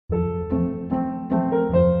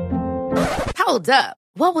Hold up.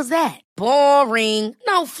 What was that? Boring.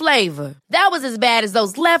 No flavor. That was as bad as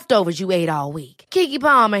those leftovers you ate all week. Keke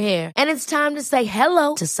Palmer here, and it's time to say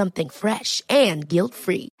hello to something fresh and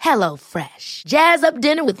guilt-free. Hello Fresh. Jazz up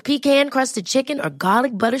dinner with pecan-crusted chicken or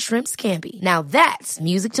garlic butter shrimp scampi. Now that's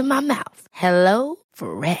music to my mouth. Hello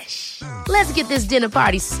Fresh. Let's get this dinner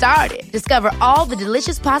party started. Discover all the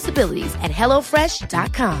delicious possibilities at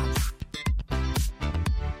hellofresh.com.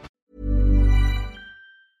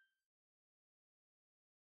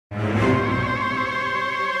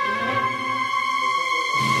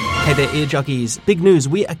 Hey there, ear jockeys. Big news,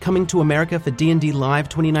 we are coming to America for D&D Live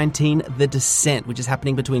 2019, The Descent, which is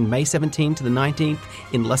happening between May 17th to the 19th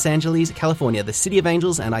in Los Angeles, California, the City of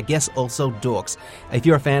Angels, and I guess also Dorks. If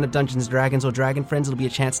you're a fan of Dungeons & Dragons or Dragon Friends, it'll be a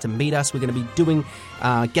chance to meet us. We're going to be doing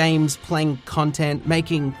games, playing content,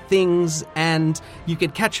 making things, and you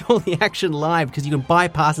can catch all the action live because you can buy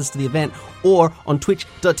passes to the event or on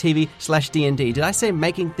twitch.tv/DND. Did I say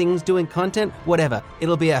making things, doing content? Whatever.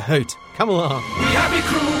 It'll be a hoot. Come along. We happy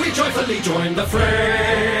crew, we joyfully join the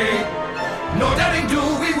fray. No daring do,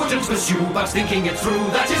 we wouldn't pursue, but thinking it through,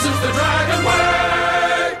 that isn't the dragon way.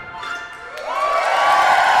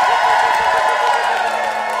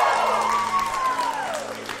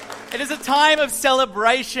 It is a time of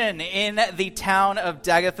celebration in the town of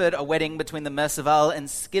Daggerford, a wedding between the Mercival and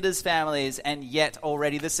Skidders families, and yet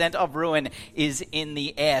already the scent of ruin is in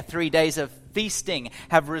the air. 3 days of feasting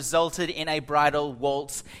have resulted in a bridal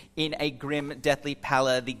waltz in a grim, deathly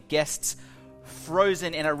pallor. The guests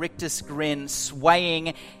frozen in a rictus grin,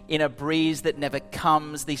 swaying in a breeze that never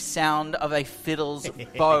comes. The sound of a fiddle's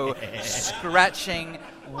bow scratching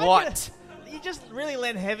what? You just really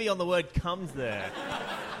leant heavy on the word comes there.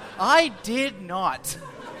 I did not.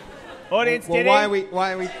 Audience, Well, did why he?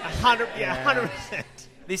 are we? 100%.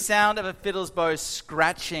 The sound of a fiddle's bow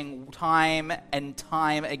scratching time and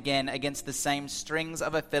time again against the same strings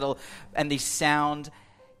of a fiddle, and the sound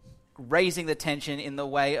raising the tension in the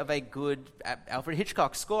way of a good Alfred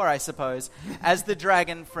Hitchcock score, I suppose, as the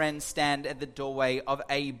dragon friends stand at the doorway of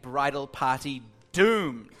a bridal party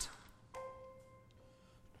doomed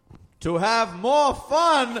To have more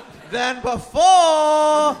fun than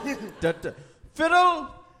before. Fiddle,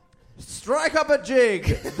 strike up a jig.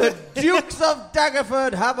 The Dukes of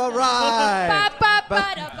Daggerford have arrived.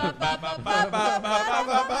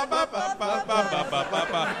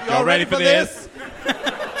 Y'all ready for this?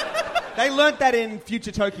 They learnt that in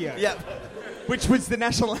Future Tokyo. Yep. Which was the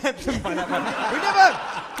national anthem by that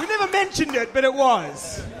point. We never mentioned it, but it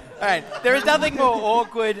was. All right, there is nothing more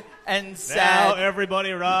awkward and sad. Now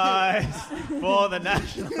everybody rise for the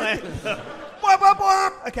national anthem.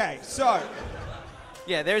 Okay, so...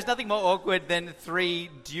 Yeah, there is nothing more awkward than three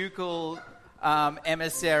ducal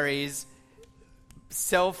emissaries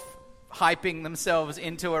self-hyping themselves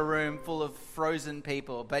into a room full of frozen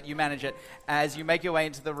people. But you manage it as you make your way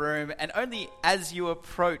into the room, and only as you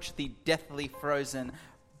approach the deathly frozen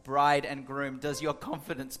bride and groom does your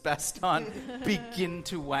confidence, Baston, begin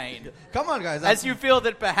to wane. Come on, guys. As you feel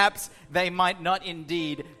that perhaps they might not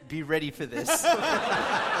indeed be ready for this.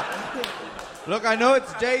 Look, I know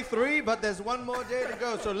it's day 3, but there's one more day to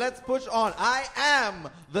go, so let's push on. I am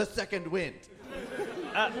the second wind.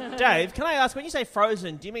 Dave, can I ask, when you say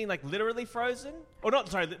frozen, do you mean like literally frozen? Or not,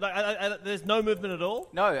 sorry, there's no movement at all?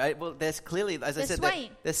 No, well, there's clearly, as I said,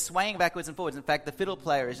 swaying. they're swaying backwards and forwards. In fact, the fiddle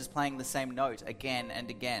player is just playing the same note again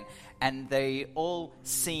and again. And they all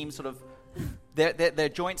seem sort of, their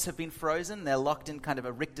joints have been frozen. They're locked in kind of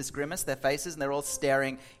a rictus grimace, their faces, and they're all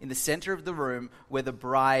staring in the center of the room where the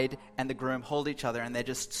bride and the groom hold each other, and they're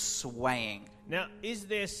just swaying. Now, is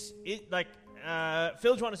this,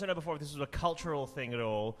 Phil wanted to know before if this was a cultural thing at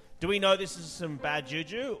all. Do we know this is some bad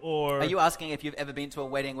juju, or... Are you asking if you've ever been to a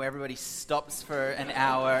wedding where everybody stops for an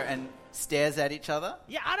hour and stares at each other?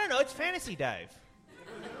 Yeah, I don't know. It's fantasy, Dave.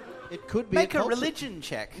 It could be Make a culture. religion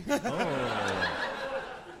check.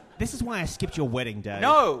 This is why I skipped your wedding, Dave.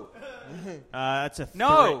 No. That's a...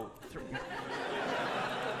 No.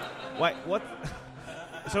 Wait, what?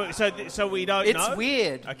 So we don't know? It's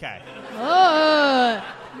weird. Okay. Oh.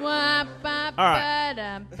 All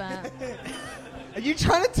right. Are you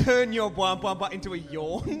trying to turn your blah into a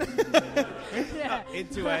yawn?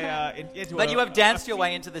 But you have danced your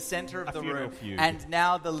way into the center of the funeral room, fugue. and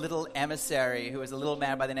now the little emissary, who is a little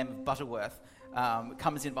man by the name of Butterworth,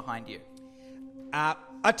 comes in behind you. A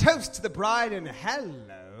toast to the bride and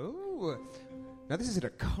hello. Now, this isn't a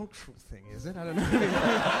cultural thing, is it? I don't know.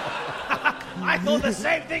 I thought the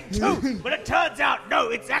same thing too, but it turns out, no,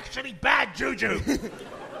 it's actually bad juju.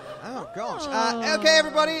 Oh, gosh. Okay,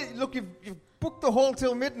 everybody, look, you've booked the hall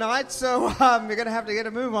till midnight, so you're going to have to get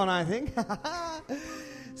a move on, I think.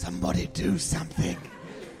 Somebody do something.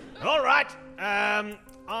 All right.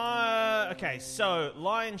 Okay, so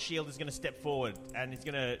Lion Shield is going to step forward, and he's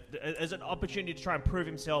going to, as an opportunity to try and prove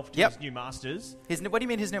himself to his new masters. What do you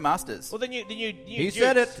mean his new masters? Well, the new He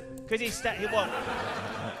said it. Because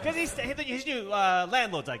his new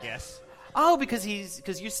landlords, I guess. Oh, because you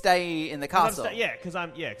stay in the castle. Because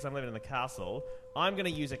I'm living in the castle. I'm going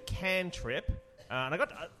to use a cantrip, and I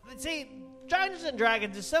got see, Dungeons and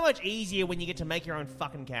Dragons is so much easier when you get to make your own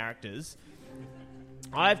fucking characters.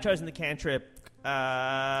 I've chosen the cantrip.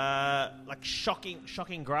 Like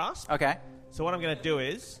shocking grasp. Okay. So what I'm going to do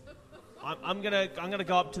is, I'm gonna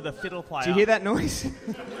go up to the fiddle player. Do you hear that noise?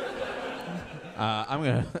 I'm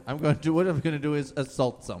going to do what I'm going to do is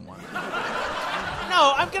assault someone.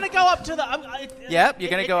 No, I'm going to go up to the. You're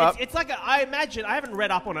going to go up. It's like I imagine. I haven't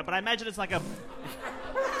read up on it, but I imagine it's like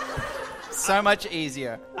so much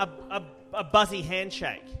easier. A buzzy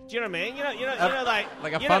handshake. Do you know what I mean? You know,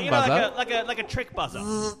 like a fun buzzer, like a trick buzzer.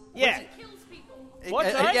 Yeah. What?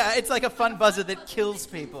 Yeah, it's like a fun buzzer that kills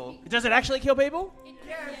people. Does it actually kill people?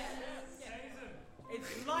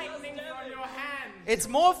 It's lightning from your hand. It's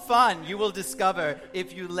more fun, you will discover,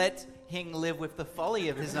 if you let Hing live with the folly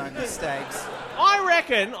of his own mistakes. I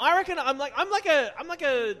reckon I'm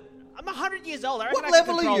 100 years old. I reckon What I can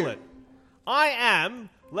level are control you? it. I am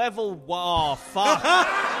level. Oh fuck!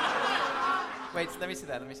 Wait, let me see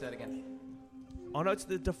that again. Oh no, it's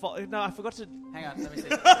the default. No, I forgot to. Hang on, let me see.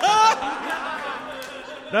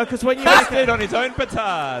 No, because when you Casted on his own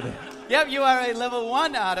petard. Yep, you are a level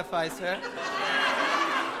 1 artificer.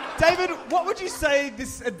 David, what would you say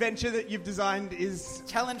this adventure that you've designed is?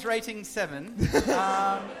 Challenge rating 7.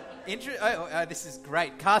 This is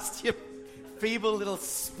great. Cast your feeble little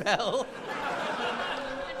spell.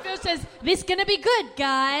 And Phil says, "This gonna be good,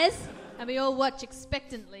 guys," and we all watch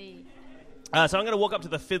expectantly. So I'm going to walk up to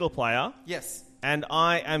the fiddle player. Yes. And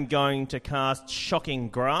I am going to cast Shocking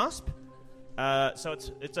Grasp. So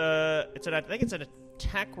it's an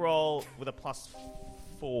attack roll with a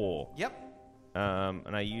 +4. Yep.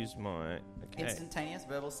 And I use my instantaneous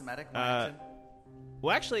verbal somatic action.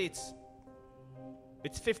 Well, actually, it's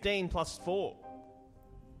 15 +4.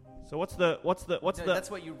 So what's the? That's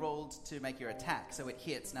what you rolled to make your attack. So it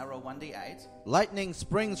hits. Now roll 1d8. Lightning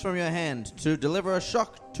springs from your hand to deliver a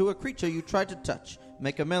shock to a creature you try to touch.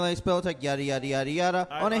 Make a melee spell attack, yada yada yada yada.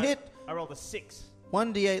 On a hit, I rolled a 6.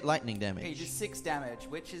 1d8 lightning damage. Okay, you do 6 damage,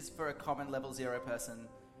 which is for a common level 0 person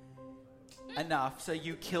enough. So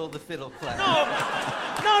you kill the fiddle player. No.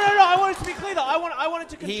 I want it to be clear though. I want it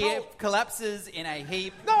to control. He collapses in a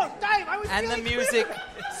heap. No, Dave, I was and really the music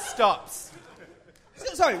stops.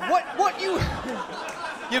 Sorry, what you...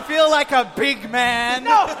 You feel like a big man.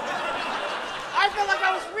 No! I feel like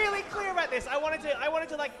I was really clear about this. I wanted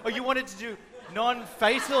to like... Oh, you wanted to do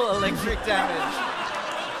non-fatal electric damage.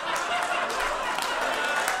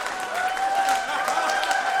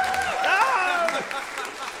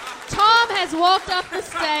 Tom has walked off the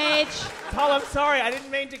stage. Tom, I'm sorry. I didn't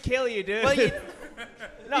mean to kill you, dude. Well,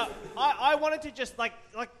 No, I wanted to just like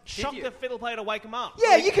shock the fiddle player to wake him up.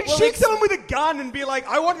 Yeah, you can shoot someone with a gun and be like,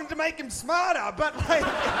 I wanted to make him smarter, but like...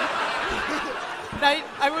 Now,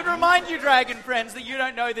 I would remind you, dragon friends, that you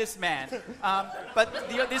don't know this man. But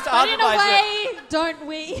this But in a artificer, way, don't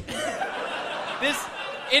we? this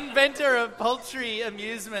inventor of paltry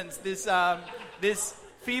amusements, this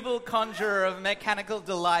feeble conjurer of mechanical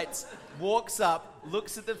delights, walks up,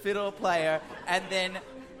 looks at the fiddle player, and then...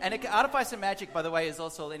 And artificer magic, by the way, is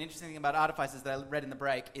also an interesting thing about artificers that I read in the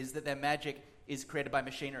break, is that their magic is created by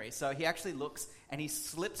machinery. So he actually looks and he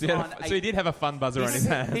slips on... So he did have a fun buzzer on his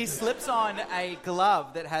hand. He slips on a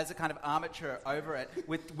glove that has a kind of armature over it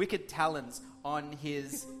with wicked talons on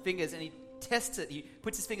his fingers, and he tests it. He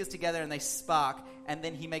puts his fingers together and they spark, and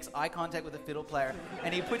then he makes eye contact with the fiddle player,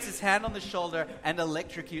 and he puts his hand on the shoulder and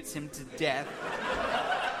electrocutes him to death.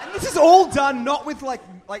 And this is all done not with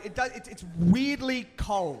it's weirdly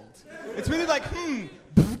cold. It's really like,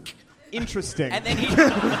 interesting. And then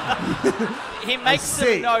he makes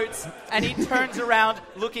some notes, and he turns around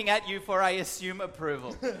looking at you for, I assume,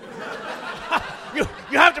 approval. You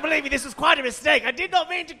have to believe me, this was quite a mistake. I did not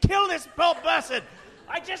mean to kill this poor person.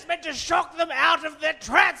 I just meant to shock them out of the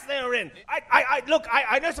trance they were in.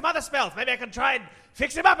 I know some other spells. Maybe I can try and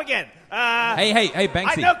fix him up again. Hey,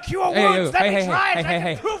 Banksy. I know cure wounds. Let me try and I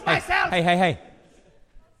can prove myself. Hey.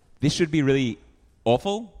 This should be really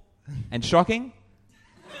awful and shocking.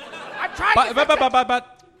 I'm trying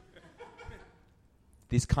But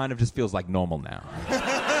this kind of just feels like normal now. No.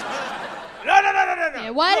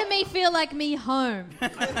 Yeah, why do me feel like me home?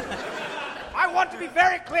 I want to be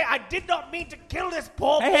very clear. I did not mean to kill this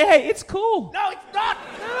poor... Hey, it's cool. No, it's not.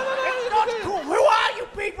 It's not cool. Who are you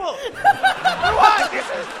people?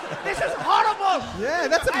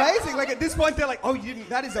 That's amazing. Like, at this point, they're like, oh, you didn't...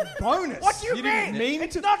 That is a bonus. What do you mean? Didn't mean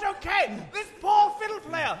It's to... not okay. This poor fiddle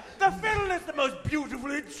player. The fiddle is the most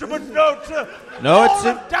beautiful instrument known to No, all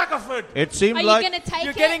of Daggerford. It seemed Are you like... going to take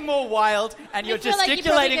You're it? getting more wild, and you're feel like you're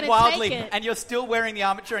gesticulating probably gonna wildly, take it. and you're still wearing the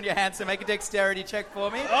armature in your hand, so make a dexterity check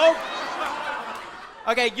for me. Oh,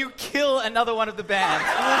 Okay, you kill another one of the band.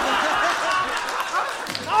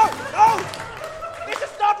 no! This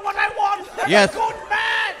is not what I want. I'm Yes. a good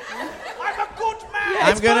man. I'm a good man.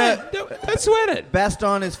 I'm gonna... Don't sweat it.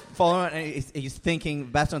 Baston is following, and he's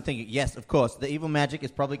thinking, yes, of course, the evil magic is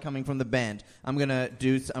probably coming from the band. I'm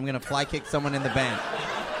gonna fly kick someone in the band.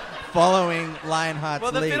 Following Lionheart's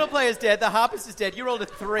Well, the lead. fiddle player's dead, the harpist is dead, you rolled a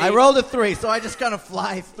 3. I rolled a 3, so I just kind of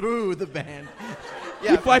fly through the band.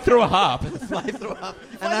 You fly through a harp. Fly through up.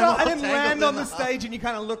 And I'm all then tangled land in on the harp. stage and you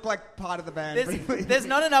kind of look like part of the band. There's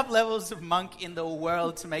not enough levels of monk in the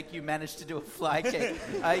world to make you manage to do a fly kick.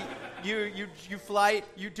 You fly,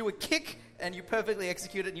 you do a kick, and you perfectly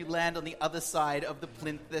execute it, and you land on the other side of the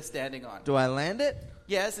plinth they're standing on. Do I land it?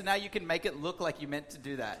 Yeah, so now you can make it look like you meant to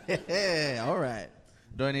do that. Yeah, all right.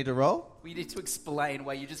 Do I need to roll? We need to explain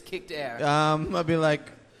why you just kicked air. I'll be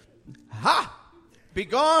like, ha! Be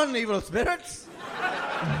gone, evil spirits!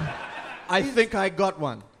 I think I got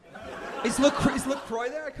one. Is LaCroix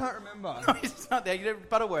there? I can't remember. No, he's not there.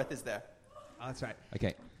 Butterworth is there. Oh, that's right.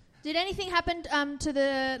 Okay. Did anything happen to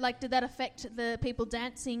the... Like, did that affect the people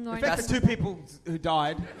dancing or In fact, anything? the 2 people who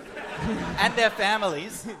died. And their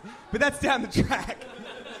families. But that's down the track.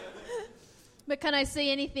 But can I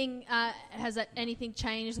see anything... has anything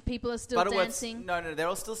changed? The people are still Butterworth, dancing? No, they're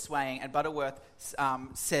all still swaying, and Butterworth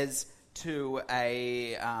says to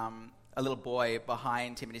a little boy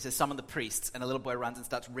behind him, and he says, summon the priests, and a little boy runs and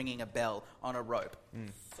starts ringing a bell on a rope.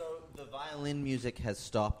 So the violin music has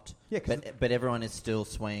stopped, Yeah, but everyone is still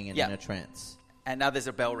swaying and Yeah. in a trance. And now there's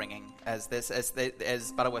a bell ringing as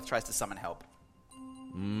Butterworth tries to summon help.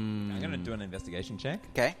 I'm going to do an investigation check.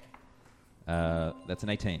 Okay. That's an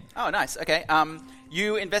 18. Oh, nice. Okay.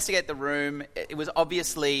 You investigate the room. It was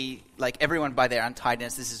obviously, like, everyone by their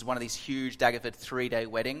untidiness. This is one of these huge Daggerford 3-day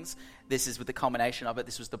weddings. This is with the culmination of it.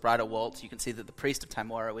 This was the bridal waltz. You can see that the priest of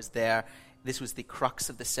Timora was there. This was the crux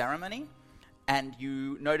of the ceremony. And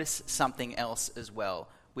you notice something else as well,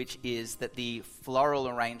 which is that the floral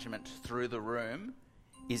arrangement through the room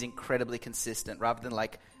is incredibly consistent. Rather than,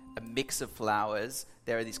 like, a mix of flowers,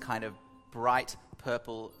 there are these kind of bright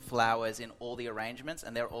purple flowers in all the arrangements,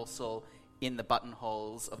 and they're also in the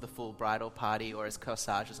buttonholes of the full bridal party or as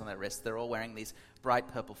corsages on their wrists. They're all wearing these bright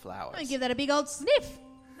purple flowers. I'm gonna give that a big old sniff.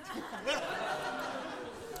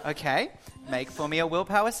 Okay, make for me a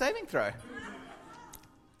willpower saving throw.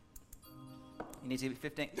 You need to be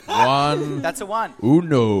 15. One. That's a 1.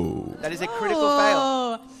 Uno. That is a critical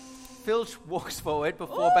fail. Filch walks forward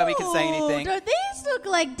before Babby can say anything. Don't these look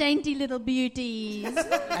like dainty little beauties?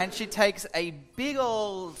 And she takes a big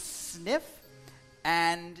old sniff,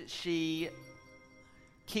 and she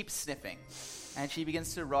keeps sniffing. And she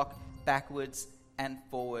begins to rock backwards and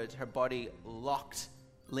forward, her body locked,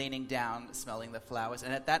 leaning down, smelling the flowers.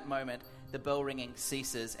 And at that moment, the bell ringing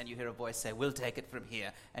ceases, and you hear a voice say, "We'll take it from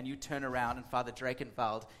here." And you turn around, and Father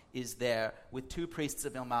Drakenwald is there with 2 priests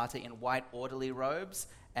of Ilmata in white orderly robes,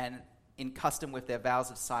 and in custom with their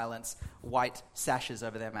vows of silence, white sashes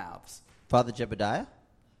over their mouths. Father Jebediah?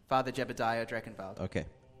 Father Jebediah Drakenwald. Okay.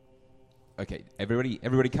 Okay, everybody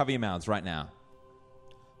cover your mouths right now.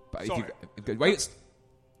 But Sorry. Wait.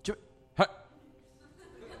 Huh.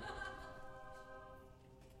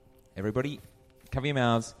 Everybody cover your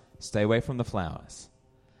mouths. Stay away from the flowers.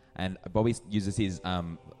 And Bobby uses his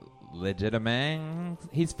legitimate,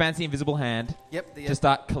 his fancy invisible hand to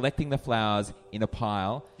start collecting the flowers in a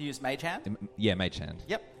pile. You use Mage Hand? Yeah, Mage Hand.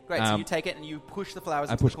 Yep, great. So you take it and you push the flowers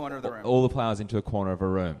I into push the corner of the room. all the flowers into a corner of a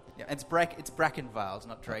room. Yeah, it's Brackenwald,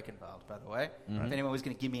 not Drakenwald, by the way. If anyone was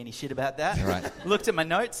going to give me any shit about that. All right. Looked at my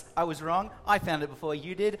notes. I was wrong. I found it before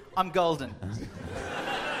you did. I'm golden.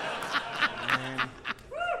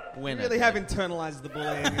 You really have internalized the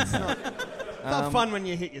bullying. It's not fun when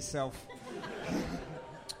you hit yourself.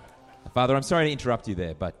 Father, I'm sorry to interrupt you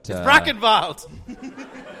there, but... It's Brackenwald!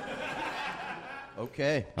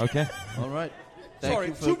 Okay. Okay. All right.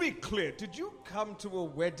 Sorry, to be clear, did you come to a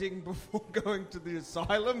wedding before going to the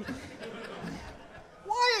asylum?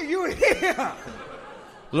 Why are you here?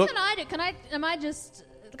 What can I do? Can I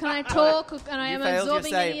talk? Am I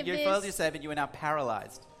absorbing any of You this? failed your save and you are now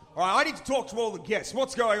paralyzed. All right, I need to talk to all the guests.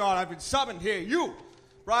 What's going on? I've been summoned here. You,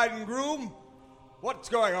 bride and groom, what's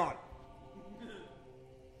going on?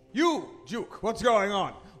 You, Duke, what's going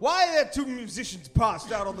on? Why are there 2 musicians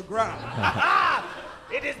passed out on the ground?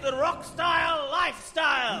 It is the rock style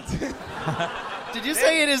lifestyle. Did you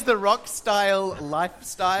say it is the rock style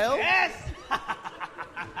lifestyle? Yes.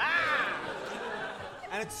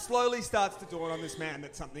 And it slowly starts to dawn on this man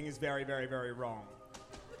that something is very, very, very wrong.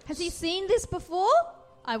 Has he seen this before?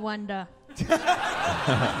 I wonder.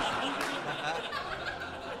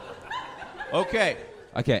 Okay.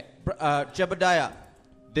 Okay. Jebediah,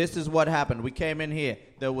 this is what happened. We came in here.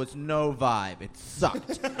 There was no vibe. It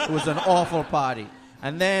sucked. It was an awful party.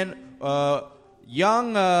 And then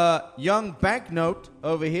young Banknote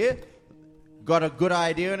over here got a good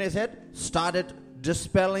idea in his head, started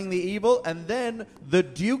dispelling the evil, and then the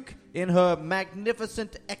Duke, in her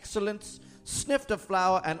magnificent excellence, sniffed a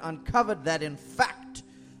flower and uncovered that, in fact,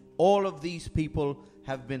 all of these people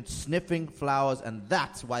have been sniffing flowers, and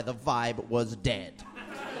that's why the vibe was dead.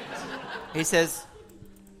 He says,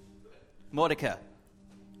 Mordecai,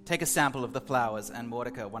 take a sample of the flowers. And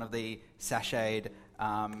Mordecai, one of the sashayed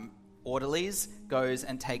orderlies, goes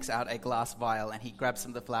and takes out a glass vial, and he grabs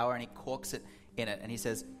some of the flower and he corks it in it. And he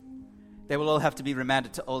says, they will all have to be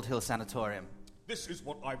remanded to Old Hill Sanatorium. This is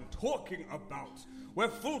what I'm talking about. We're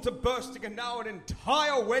full to bursting, and now an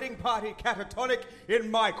entire wedding party catatonic in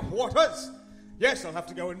my quarters. Yes, I'll have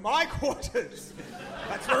to go in my quarters.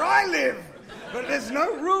 That's where I live. But there's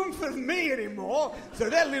no room for me anymore, so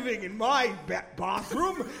they're living in my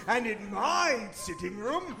bathroom and in my sitting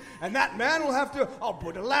room, and that man will have to, I'll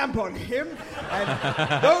put a lamp on him,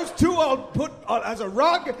 and those two I'll put on as a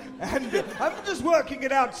rug, and I'm just working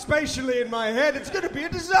it out spatially in my head. It's going to be a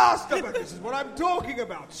disaster, but this is what I'm talking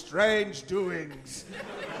about. Strange doings.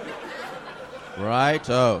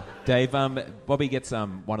 Right-o. Dave, Bobby gets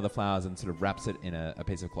one of the flowers and sort of wraps it in a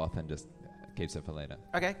piece of cloth and just keeps it for later.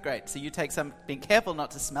 Okay, great. So you take some, being careful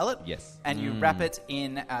not to smell it. Yes. And you wrap it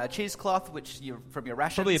in cheesecloth, which you from your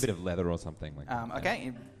rations. Probably a bit of leather or something. Like that.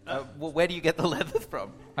 Okay. Well, where do you get the leather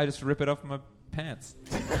from? I just rip it off my pants.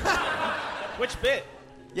 Which bit?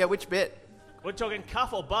 Yeah, which bit? We're talking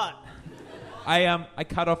cuff or butt? I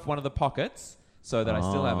cut off one of the pockets so that I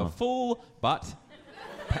still have a full butt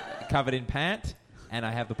covered in pant, and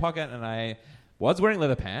I have the pocket, and I was wearing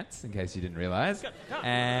leather pants, in case you didn't realise.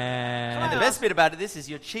 And the best bit about it is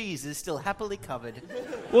your cheese is still happily covered.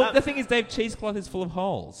 Well, the thing is, Dave, cheesecloth is full of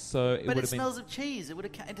holes, so it would But it have been... smells of cheese.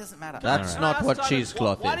 It doesn't matter. That's not what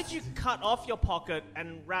cheesecloth is. Why did you cut off your pocket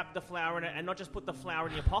and wrap the flower in it and not just put the flower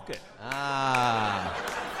in your pocket?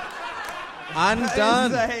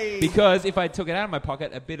 Undone. Because if I took it out of my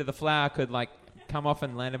pocket, a bit of the flower could, like, come off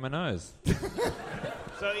and land in my nose.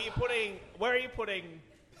 So are you putting... Where are you putting...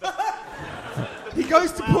 He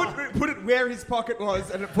goes to put it where his pocket was,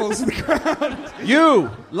 and it falls to the ground.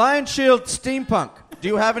 You, Lion Shield Steampunk, do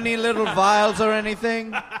you have any little vials or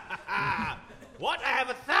anything? What? I have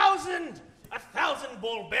 1,000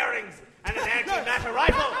 ball bearings and an antimatter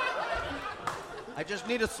rifle. I just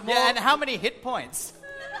need a small... Yeah, and how many hit points?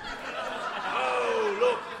 Oh,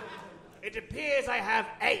 look. It appears I have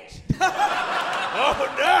 8. Oh,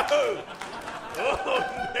 no. Oh,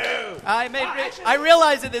 no. I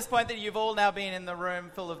realize at this point that you've all now been in the room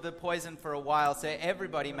full of the poison for a while, so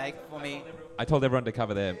everybody make for me... I told everyone to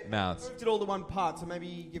cover their mouths. Did all the one part, so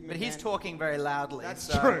maybe give him But a he's hand. talking very loudly. That's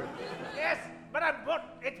so. true. Yes, but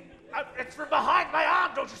it's from behind my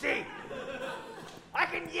arm, don't you see? I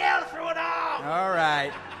can yell through an arm. All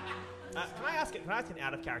right. Can I ask an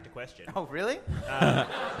out-of-character question? Oh, really? I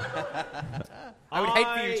would hate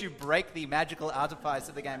for you to break the magical artifice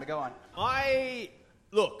of the game, but go on. I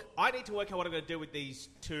need to work out what I'm going to do with these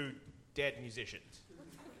 2 dead musicians.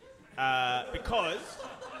 Because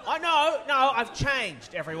I've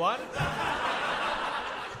changed, everyone.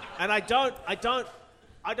 And I don't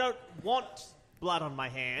want blood on my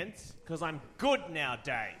hands, because I'm good now,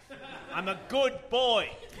 Dave. I'm a good boy.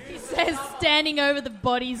 He says, standing over the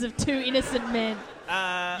bodies of 2 innocent men.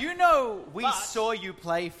 We saw you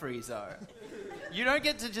play Friezo. You don't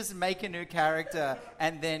get to just make a new character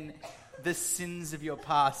and then the sins of your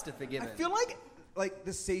past are forgiven. I feel like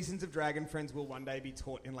the seasons of Dragon Friends will one day be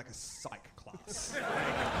taught in like a psych class.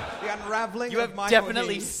 The unraveling You of have Michael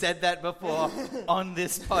definitely Heath. said that before on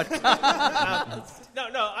this podcast.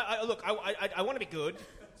 I want to be good,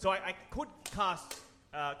 so I could cast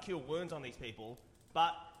Cure Wounds on these people,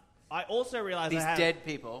 but I also realize These I have... dead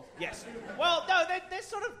people. Yes. Well, no, they're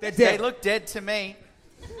sort of... They're They dead. look dead to me.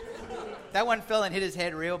 That one fell and hit his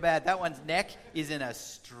head real bad. That one's neck is in a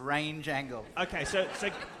strange angle. Okay, so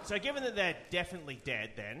given that they're definitely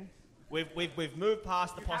dead, then we've moved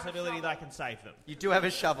past the possibility that I can save them. You do have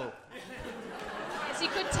a shovel. Yes, you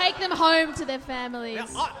could take them home to their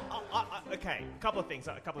families. Now, okay, a couple of things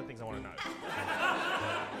I want to know.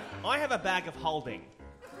 I have a bag of holding.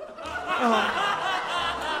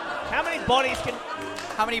 How many bodies can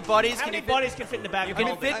How many bodies How can many you fit? bodies can fit in the bag? You of can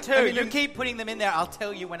holding? fit 2. I mean, you keep putting them in there. I'll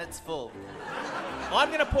tell you when it's full. I'm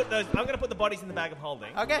going to put the bodies in the bag of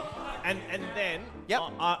holding. Okay. And then Yep.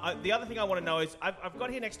 the other thing I want to know is I've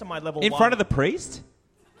got here next to my level In 1. front of the priest?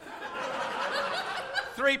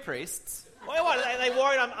 3 priests. Wait, what? Are they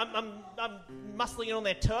worried I'm muscling in on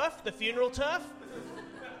their turf, the funeral turf?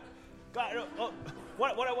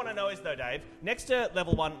 What I want to know is, though, Dave, next to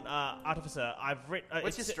level 1 artificer, I've written...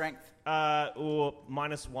 What's your strength?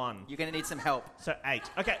 -1. You're going to need some help. So 8.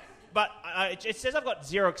 Okay, but it says I've got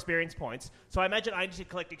 0 experience points, so I imagine I need to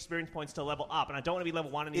collect experience points to level up, and I don't want to be level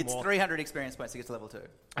 1 anymore. It's 300 experience points to get to level 2.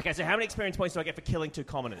 Okay, so how many experience points do I get for killing 2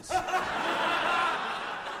 commoners?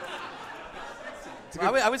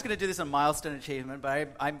 I was going to do this on milestone achievement,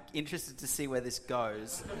 but I'm interested to see where this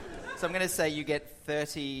goes. So I'm going to say you get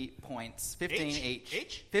 30 points, 15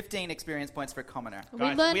 each. 15 experience points for a commoner.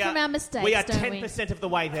 We learn from our mistakes, We are don't 10% of the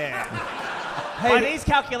way there. By these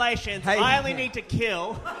calculations, I only need to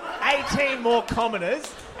kill 18 more commoners,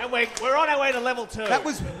 and we're on our way to level 2. That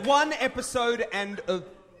was 1 episode and a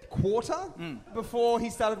quarter before he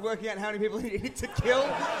started working out how many people he needed to kill.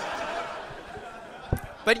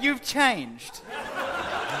 But you've changed.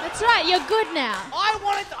 That's right, you're good now.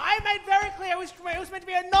 I made very clear it was meant to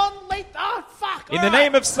be a non-lethal... Oh, fuck! In the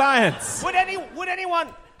name of science. Would anyone...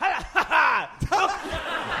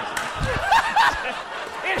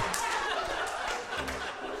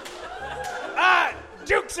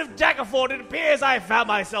 Dukes of Daggerford, it appears I found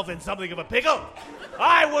myself in something of a pickle.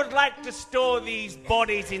 I would like to store these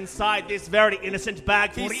bodies inside this very innocent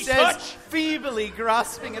bag for He research. says, feebly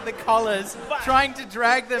grasping at the collars, trying to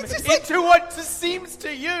drag them into what seems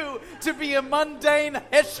to you to be a mundane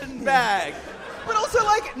Hessian bag. But also,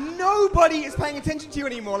 like, nobody is paying attention to you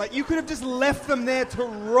anymore. Like, you could have just left them there to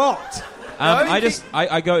rot.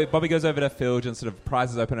 Bobby goes over to Filge and sort of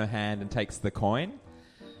prizes open her hand and takes the coin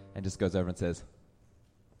and just goes over and says,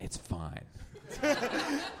 "It's fine."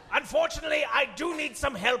 Unfortunately, I do need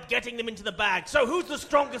some help getting them into the bag. So who's the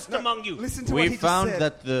strongest among you? Listen to what he We just found said.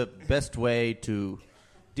 that the best way to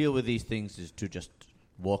deal with these things is to just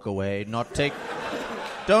walk away, don't take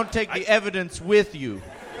the evidence with you.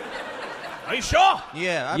 Are you sure?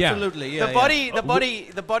 Yeah, absolutely. Yeah.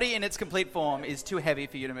 The body in its complete form is too heavy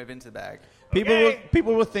for you to move into the bag.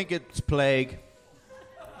 People will think it's plague.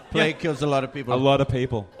 Plague kills a lot of people. A lot of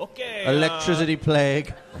people. Okay. Electricity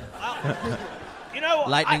plague. You know,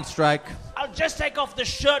 Lightning strike. I'll just take off the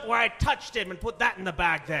shirt where I touched him and put that in the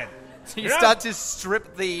bag then. So you start to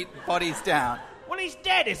strip the bodies down. Well, he's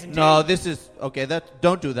dead, isn't he? No, this is okay.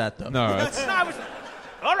 Don't do that though. No, it's...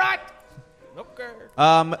 All right. Okay.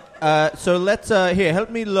 So let's here. Help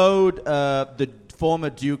me load the former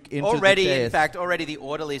Duke into the dais. Already the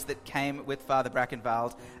orderlies that came with Father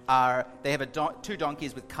Brackenwald they have 2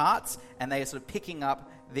 donkeys with carts, and they are sort of picking up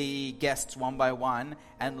the guests one by one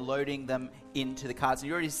and loading them into the carts. And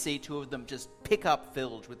you already see 2 of them just pick up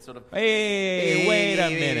Filge with sort of... Hey, wait a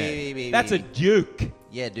minute. That's a Duke.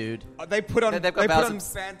 Yeah, dude. They put on They've got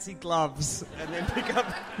fancy gloves and then pick up...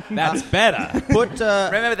 That's better.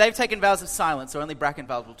 Remember, they've taken vows of silence, so only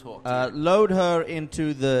Brackenwald will talk to you. Load her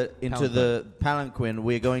into the palanquin.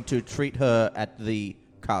 We're going to treat her at the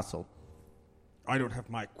castle. I don't have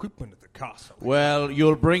my equipment at the castle. Well,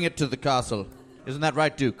 you'll bring it to the castle. Isn't that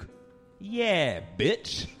right, Duke? Yeah,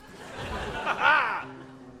 bitch.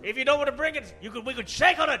 If you don't want to bring it, we could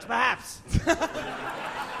shake on it, perhaps.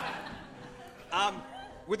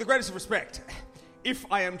 With the greatest of respect,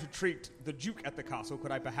 if I am to treat the Duke at the castle,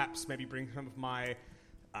 could I perhaps maybe bring some of my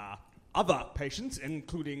other patients,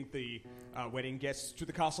 including the wedding guests, to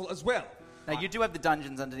the castle as well? Now, you do have the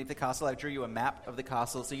dungeons underneath the castle. I drew you a map of the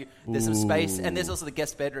castle, so there's some space, and there's also the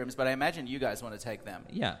guest bedrooms, but I imagine you guys want to take them.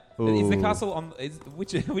 Yeah. Is the castle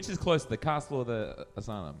which is close, the castle or the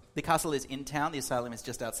asylum? The castle is in town. The asylum is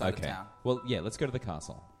just outside of town. Well, yeah, let's go to the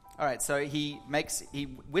castle. All right, so he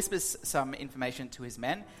whispers some information to his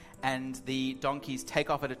men, and the donkeys take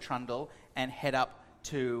off at a trundle and head up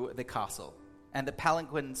to the castle. And the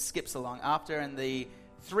palanquin skips along after, and the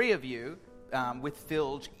 3 of you... with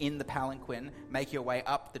Filge in the palanquin, make your way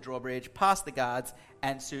up the drawbridge, past the guards,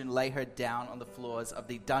 and soon lay her down on the floors of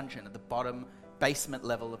the dungeon at the bottom basement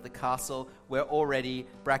level of the castle, where already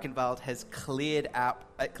Brackenwald has cleared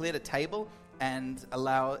a table and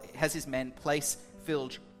has his men place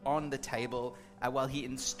Filge on the table while he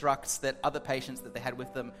instructs that other patients that they had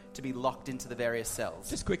with them to be locked into the various cells.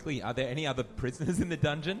 Just quickly, are there any other prisoners in the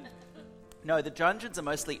dungeon? No, the dungeons are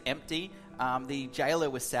mostly empty. The jailer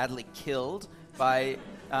was sadly killed by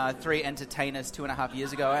 3 entertainers 2.5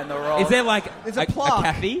 years ago, and they're all... Is there like There's a plaque.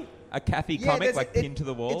 Kathy? a Kathy Yeah, comic there's pinned to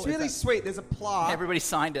the wall? It's really sweet. There's a plaque. Everybody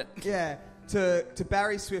signed it. Yeah, to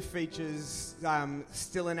Barry Swift features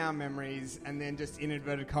still in our memories, and then just in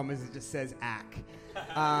inverted commas it just says "ack."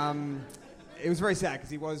 It was very sad because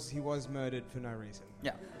he was murdered for no reason.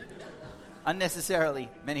 Yeah. Unnecessarily,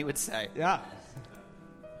 many would say. Yeah.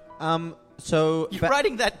 So You're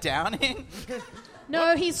writing that down, Ing?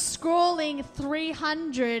 No, he's scrawling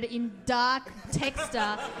 300 in dark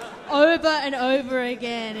texter over and over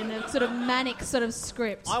again in a sort of manic sort of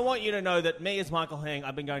script. I want you to know that me as Michael Heng,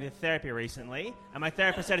 I've been going to therapy recently, and my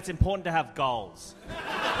therapist said it's important to have goals.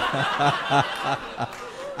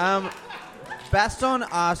 Baston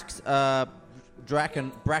asks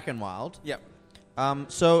Brackenwild. Yep.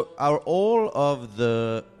 So are all of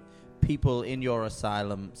the people in your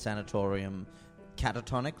asylum sanatorium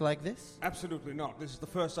catatonic like this? Absolutely not. This is the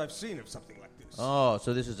first I've seen of something like this. Oh,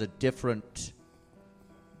 so this is a different...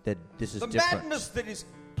 The madness that is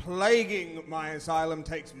plaguing my asylum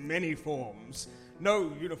takes many forms.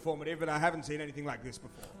 No uniformity, but I haven't seen anything like this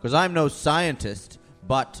before. Because I'm no scientist,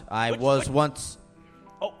 but I was once...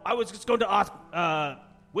 Oh, I was just going to ask,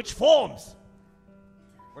 which forms?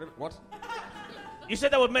 What? You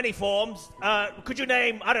said there were many forms. Could you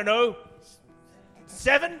name, I don't know,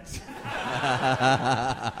 7?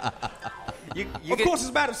 Of course, as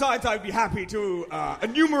a matter of science, I would be happy to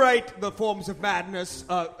enumerate the forms of madness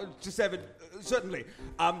to 7, certainly.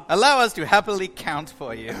 Allow us to happily count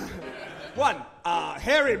for you. 1,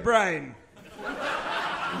 hairy brain.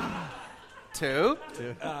 2.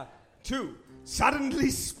 2, suddenly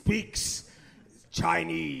speaks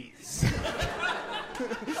Chinese.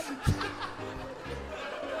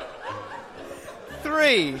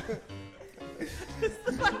 3. Does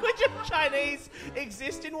the language of Chinese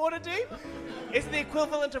exist in Waterdeep? Is it the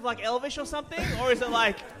equivalent of like Elvish or something? Or is it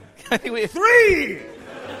like... 3!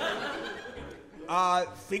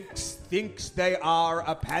 Thinks they are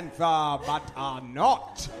a panther, but are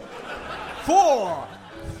not. 4,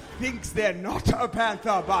 thinks they're not a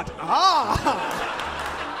panther, but are.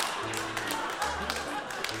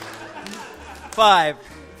 5,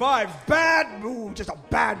 bad mood, just a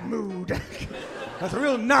bad mood. That's a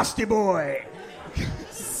real nasty boy.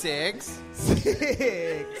 6,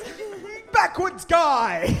 backwards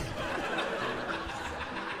guy.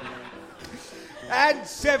 And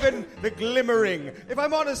 7, the glimmering. If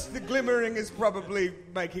I'm honest, the glimmering is probably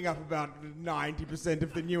making up about 90%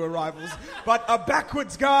 of the new arrivals. But a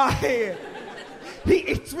backwards guy, he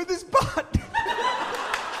eats with his butt.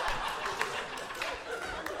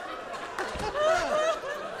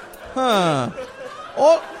 Huh.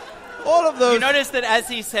 All of those... You notice that as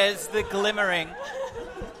he says the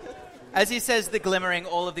glimmering,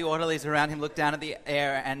 all of the orderlies around him look down at the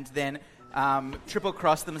air and then triple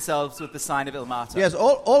cross themselves with the sign of Ilmater. Yes,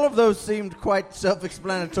 all of those seemed quite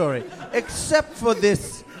self-explanatory, except for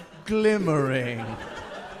this glimmering.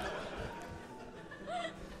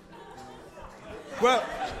 Well,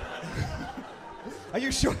 are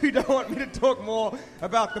you sure you don't want me to talk more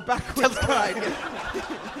about the backwards guy?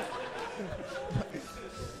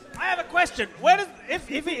 I have a question. Where does... If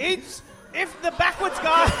the backwards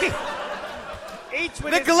guy eats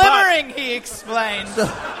with the his glimmering, butt, he explains.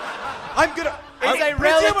 I'm gonna... It's a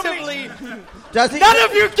relatively... Does he... None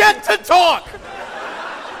of you get to talk!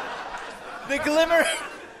 The glimmering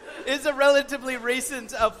is a relatively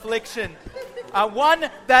recent affliction.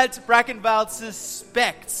 One that Brackenwild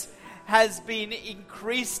suspects has been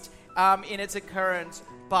increased in its occurrence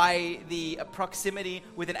by the proximity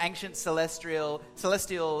with an ancient celestial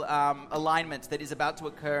alignment that is about to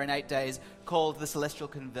occur in 8 days called the Celestial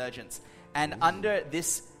Convergence. And under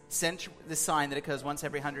this sign that occurs once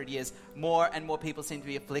every 100 years, more and more people seem to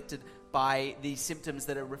be afflicted by the symptoms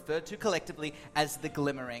that are referred to collectively as the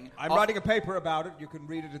glimmering. I'm writing a paper about it. You can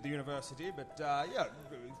read it at the university, but yeah,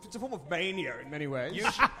 it's a form of mania in many ways.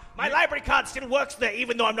 my library card still works there,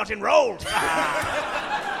 even though I'm not enrolled.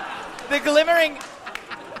 The glimmering...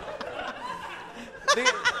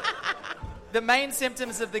 The main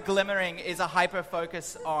symptoms of the glimmering is a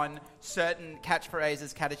hyper-focus on certain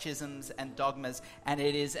catchphrases, catechisms, and dogmas, and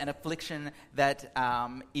it is an affliction that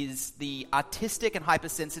is the artistic and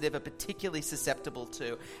hypersensitive are particularly susceptible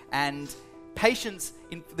to. And patients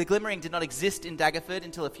in the glimmering did not exist in Daggerford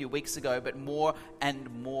until a few weeks ago, but more and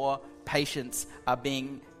more patients are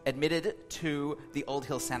being admitted to the Old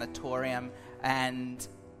Hill Sanatorium, and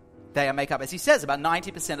they make up, as he says, about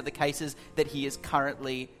 90% of the cases that he is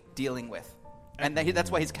currently dealing with. And that's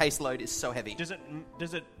why his caseload is so heavy. Does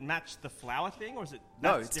it match the flower thing, or is it...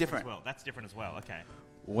 No, it's different. As well. That's different as well, okay.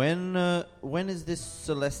 When is this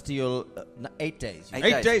celestial? 8 days.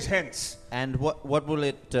 8 days hence. And what will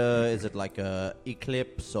it? Is it like a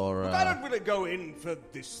eclipse or? Look, I don't really go in for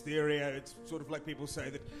this theory. It's sort of like people say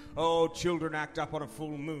that, children act up on a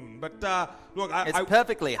full moon. But look, it's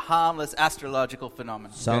perfectly harmless astrological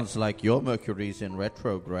phenomenon. Sounds like your Mercury's in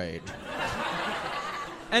retrograde.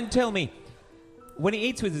 And tell me, when he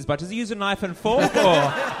eats with his butt, does he use a knife and fork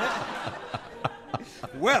or?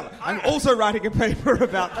 Well, I'm also writing a paper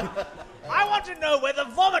about... I want to know where the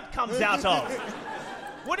vomit comes out of.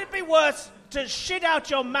 Would it be worse to shit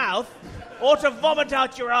out your mouth or to vomit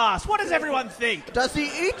out your ass? What does everyone think? Does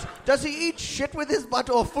he eat shit with his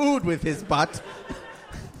butt or food with his butt?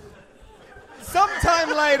 Sometime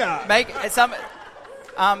later.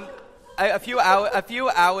 A few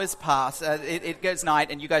hours pass. It goes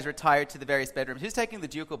night, and you guys retire to the various bedrooms. Who's taking the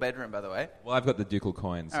ducal bedroom, by the way? Well, I've got the ducal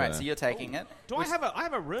coin. All right, so you're taking it. I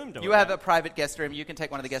have a room? You have a private guest room. You can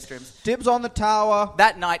take one of the guest rooms. Dibs on the tower.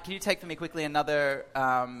 That night, can you take for me quickly another,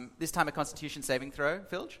 this time a Constitution saving throw,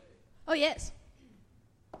 Filge? Oh, yes.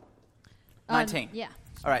 19. Yeah.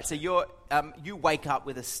 All right, so you wake up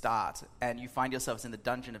with a start, and you find yourselves in the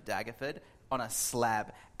dungeon of Daggerford on a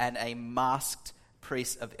slab, and a masked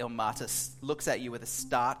priest of Ilmater looks at you with a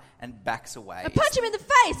start and backs away. I punch him in the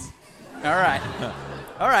face!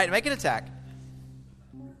 All right, make an attack.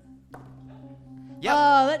 Yep.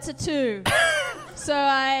 Oh, that's a 2. So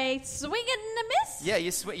I swing it and a miss? Yeah,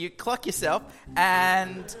 you clock yourself,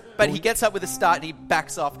 but he gets up with a start and he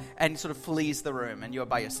backs off and sort of flees the room, and you're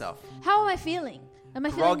by yourself. How am I feeling? Am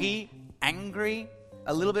I groggy, angry,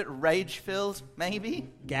 a little bit rage-filled, maybe?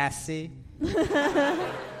 Gassy.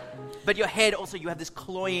 But your head also, you have this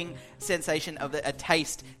cloying sensation of a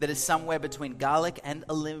taste that is somewhere between garlic and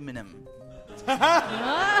aluminum.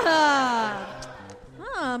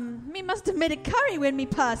 Me must have made a curry when me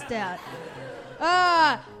passed out.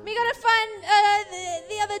 Me gotta find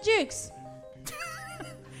the other dukes.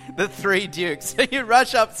 The 3 dukes. So you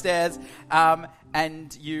rush upstairs,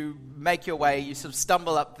 and you make your way, you sort of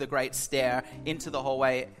stumble up the great stair into the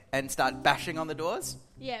hallway and start bashing on the doors.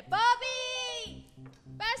 Yeah, Bobby!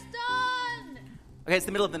 Baston! Okay, it's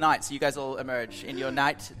the middle of the night, so you guys all emerge in your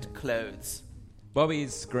night clothes.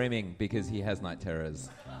 Bobby's screaming because he has night terrors.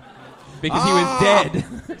 Because he was dead.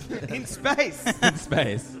 In space. In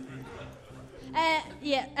space.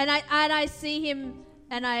 Yeah, and I see him,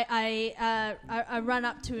 and I run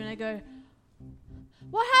up to him and I go,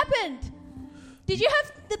 "What happened? Did you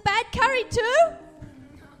have the bad curry too?"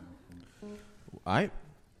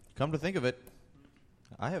 Come to think of it,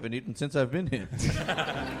 I haven't eaten since I've been here.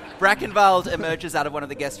 Brackenwald emerges out of one of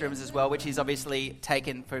the guest rooms as well, which he's obviously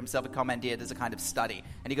taken for himself and commandeered as a kind of study.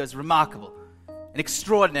 And he goes, "Remarkable, an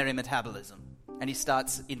extraordinary metabolism." And he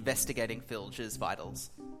starts investigating Filge's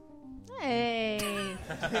vitals. Hey.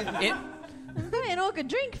 I'm going to order a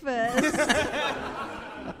drink first.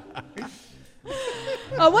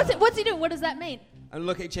 What's he doing? What does that mean? I'm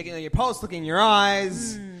checking on your pulse, looking in your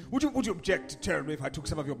eyes. Would you object terribly if I took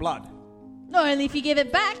some of your blood? No, only if you give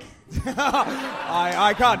it back.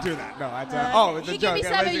 I can't do that. No, it's a joke. Give me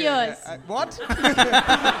some of yours. What?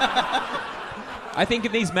 I think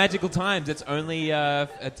in these magical times, it's only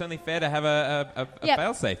fair to have a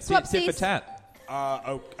fail-safe. Tit for tat.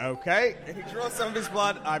 Okay. He draws some of his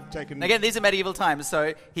blood. I've taken... Again, these are medieval times,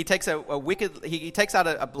 so he takes he takes out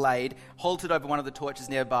a blade, holds it over one of the torches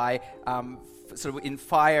nearby, sort of in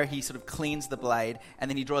fire, he sort of cleans the blade, and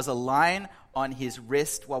then he draws a line on his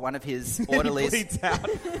wrist while one of his orderlies bleeds out.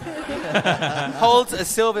 holds a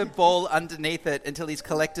silver ball underneath it until he's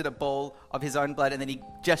collected a ball of his own blood, and then he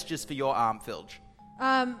gestures for your arm, Filge.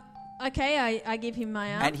 Okay, I give him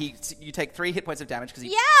my arm. And you take 3 hit points of damage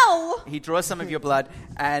because he draws some of your blood,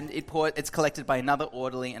 and it's collected by another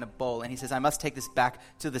orderly in a bowl, and he says, "I must take this back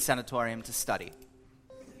to the sanatorium to study."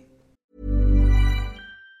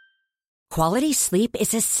 Quality sleep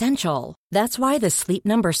is essential. That's why the Sleep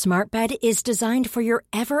Number Smart Bed is designed for your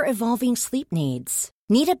ever-evolving sleep needs.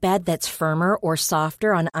 Need a bed that's firmer or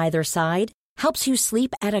softer on either side? Helps you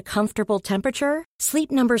sleep at a comfortable temperature? Sleep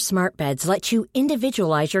Number Smart Beds let you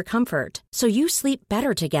individualize your comfort, so you sleep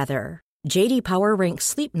better together. J.D. Power ranks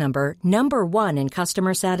Sleep Number number 1 in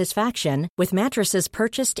customer satisfaction with mattresses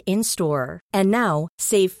purchased in-store. And now,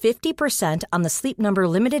 save 50% on the Sleep Number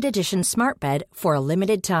Limited Edition Smart Bed for a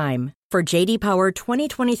limited time. For J.D. Power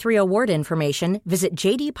 2023 award information, visit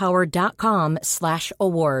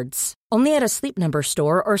jdpower.com/awards. Only at a Sleep Number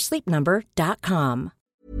store or sleepnumber.com.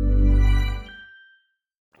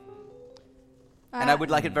 And I would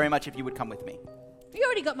like it very much if you would come with me. You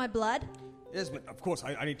already got my blood. Yes, but of course,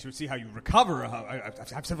 I need to see how you recover. I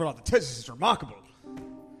have several other tests. This is remarkable.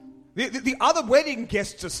 The other wedding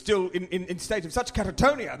guests are still in state of such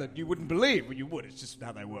catatonia that you wouldn't believe. Well, you would. It's just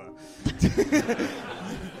how they were.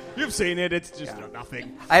 You've seen it. It's just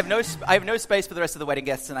nothing. I have no space for the rest of the wedding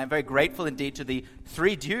guests, and I'm very grateful indeed to the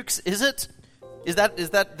 3 dukes. Is it? Is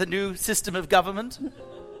that the new system of government?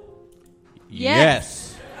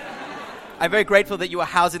 Yes. I'm very grateful that you are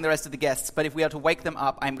housing the rest of the guests, but if we are to wake them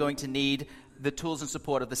up, I'm going to need the tools and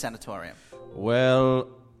support of the sanatorium. Well...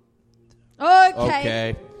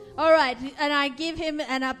 Okay. All right, and I give him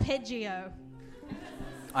an arpeggio.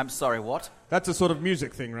 I'm sorry, what? That's a sort of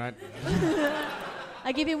music thing, right?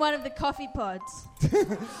 I give him one of the coffee pods.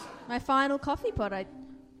 My final coffee pod.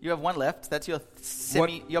 You have one left. That's your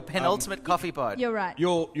penultimate coffee pod. You're right.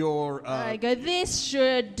 I go, this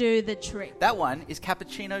should do the trick. That one is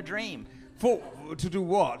Cappuccino Dream. To do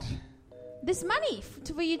what? This money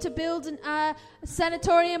for you to build a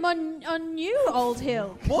sanatorium on New Old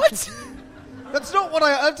Hill. What? That's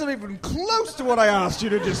not even close to what I asked you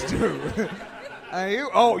to just do. Are you?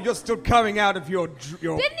 Oh, you're still coming out of your... Didn't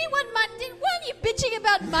he want money? Weren't you bitching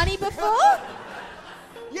about money before?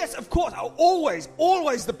 Yes, of course.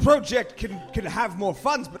 Always the project can have more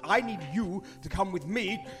funds, but I need you to come with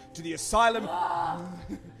me to the asylum.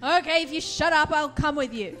 Okay, if you shut up, I'll come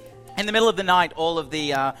with you. In the middle of the night, all of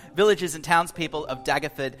the villagers and townspeople of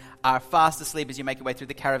Daggerford are fast asleep as you make your way through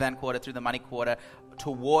the caravan quarter, through the money quarter,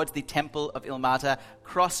 towards the Temple of Ilmata,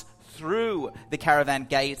 cross through the caravan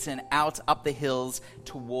gates and out up the hills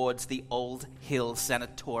towards the Old Hill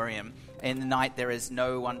Sanatorium. In the night, there is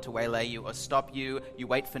no one to waylay you or stop you. You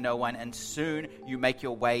wait for no one, and soon you make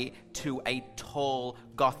your way to a tall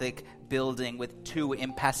Gothic building with 2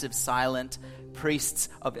 impassive, silent priests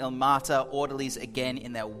of Ilmata, orderlies again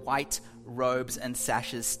in their white robes and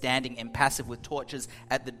sashes, standing impassive with torches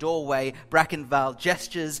at the doorway. Brackenval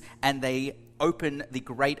gestures, and they open the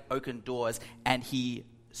great oaken doors, and he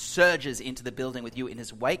surges into the building with you in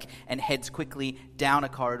his wake and heads quickly down a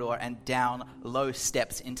corridor and down low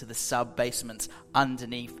steps into the sub-basements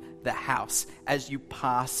underneath the house. As you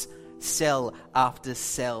pass cell after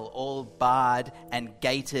cell, all barred and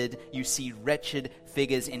gated, you see wretched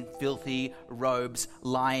figures in filthy robes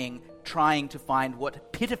lying, trying to find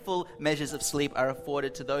what pitiful measures of sleep are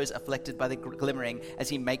afforded to those afflicted by the glimmering as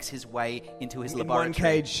he makes his way into his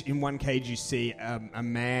laboratory. In one cage you see a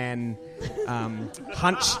man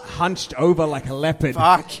hunched over like a leopard.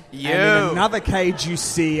 Fuck you. And in another cage you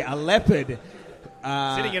see a leopard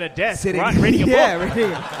sitting at a desk, reading a book.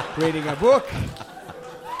 Yeah, reading a book.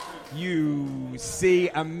 You see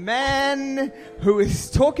a man who is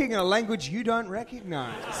talking in a language you don't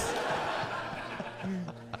recognize.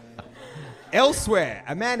 Elsewhere,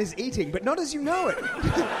 a man is eating, but not as you know it.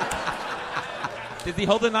 Does he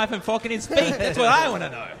hold a knife and fork in his feet? That's what I want to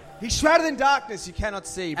know. He's shrouded in darkness, you cannot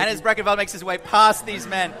see. And as Brackenval makes his way past these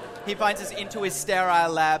men, he finds us into his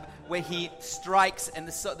sterile lab where he strikes, and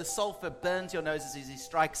the sulfur burns your noses as he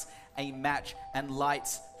strikes a match and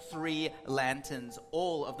lights 3 lanterns,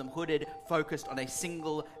 all of them hooded, focused on a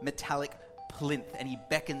single metallic plinth, and he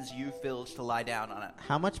beckons you, Filge, to lie down on it.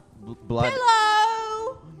 How much blood?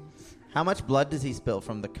 Pillow! How much blood does he spill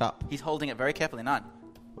from the cup? He's holding it very carefully. None.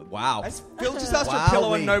 Wow. Phil just asked for a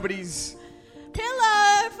pillow and nobody's...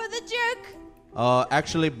 Pillow for the Duke!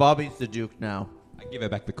 Actually, Bobby's the Duke now. I give her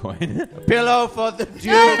back the coin. Pillow for the Duke!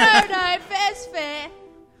 No, fair's fair.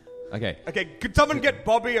 Okay. Okay, could someone get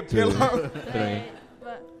Bobby a pillow? 3.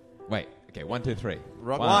 Wait. Okay, 1, 2, 3.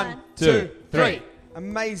 1, 2, 3.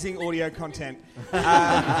 Amazing audio content.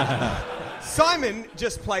 Simon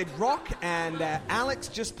just played rock, and Alex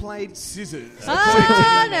just played scissors.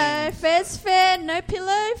 Oh, no. Fair's fair. No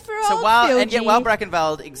pillow for old Filgy. While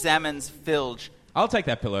Brackenval examines Filge... I'll take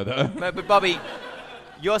that pillow, though. But Bobby,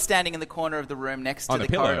 you're standing in the corner of the room next to the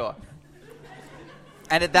corridor.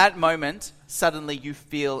 And at that moment, suddenly you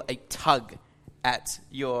feel a tug at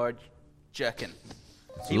your jerkin.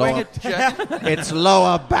 Are you wearing a jerkin? It's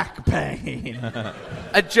lower back pain.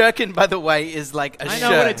 A jerkin, by the way, is like a shirt. I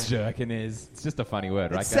know what a jerkin is. It's just a funny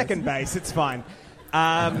word, right, guys? Second base, it's fine.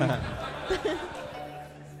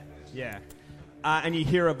 Yeah. And you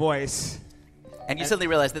hear a voice. And you suddenly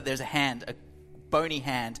realize that there's a bony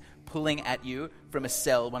hand, pulling at you from a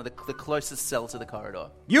cell, one of the closest cells to the corridor.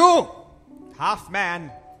 You! Half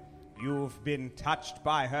man. You've been touched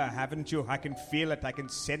by her, haven't you? I can feel it. I can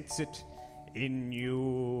sense it in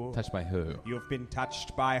you. Touched by who? You've been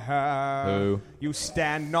touched by her. Who? You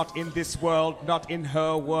stand not in this world, not in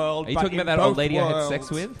her world, Are you but talking in about that old both lady worlds. I had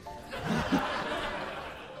sex with?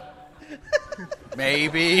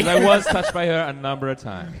 Maybe. I was touched by her a number of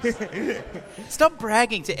times. Stop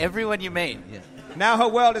bragging to everyone you meet. Yeah. Now her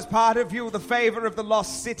world is part of you, the favor of the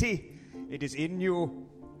lost city. It is in you.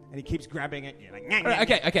 And he keeps grabbing it. You're like, All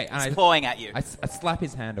right, okay. And He's pawing at you. I slap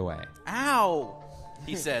his hand away. Ow!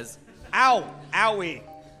 He says. Ow! Owie!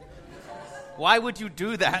 Why would you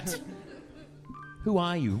do that? Who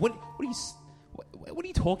are you? What are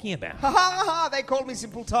you talking about? Ha ha ha! They call me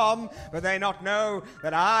Simple Tom, but they not know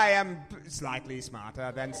that I am slightly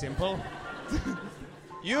smarter than Simple.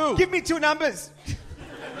 You! Give me 2 numbers!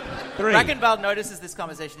 3. Brackenvald notices this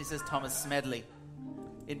conversation. He says, Thomas Smedley,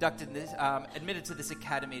 admitted to this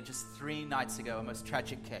academy just 3 nights ago, a most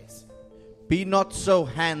tragic case. Be not so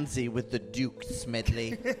handsy with the Duke,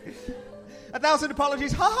 Smedley. 1,000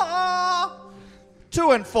 apologies. Ha ha!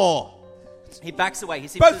 2 and 4. He backs away. He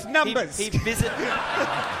seems Both numbers. He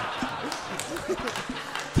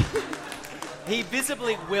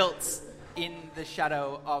visibly wilts in the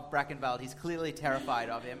shadow of Brackenvald. He's clearly terrified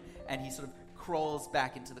of him, and he sort of crawls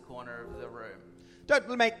back into the corner of the room. Don't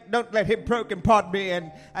let him broken pod me,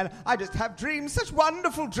 and I just have dreams, such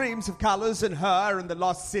wonderful dreams of colours and her and the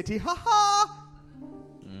lost city. Ha ha!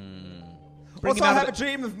 Also, I have a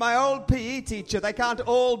dream of my old PE teacher. They can't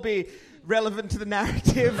all be relevant to the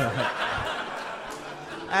narrative.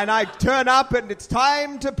 And I turn up and it's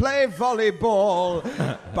time to play volleyball.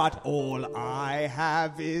 But all I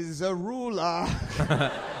have is a ruler.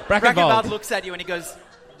 Brackenvald looks at you and he goes,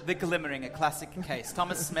 The Glimmering, a classic case.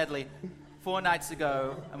 Thomas Smedley, 4 nights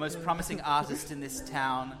ago, a most promising artist in this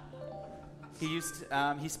town. He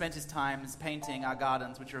spent his times painting our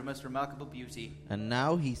gardens, which are of most remarkable beauty. And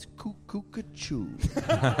now he's cuckoo-ca-choo.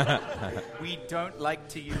 We don't like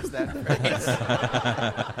to use that phrase.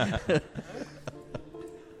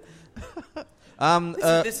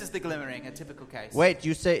 This is The Glimmering, a typical case. Wait,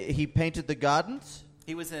 you say he painted the gardens?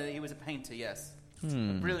 He was a painter, yes.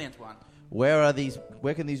 A brilliant one. Where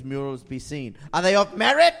can these murals be seen? Are they of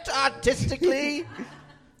merit artistically?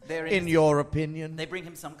 In your opinion? They bring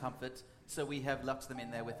him some comfort, so we have locked them in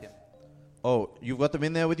there with him. Oh, you've got them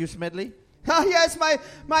in there with you, Smedley? Ah, yes, my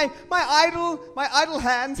idle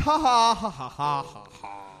hands. Ha ha ha ha ha ha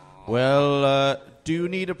ha. Well, do you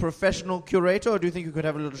need a professional curator, or do you think you could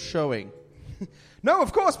have a little showing? No,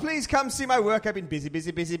 of course, please come see my work. I've been busy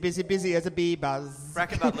as a bee buzz.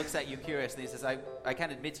 Brackenvald looks at you curiously and says, I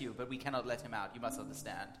can admit to you, but we cannot let him out. You must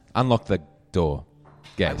understand. Unlock the door.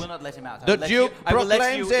 Gate. I will not let him out. The Duke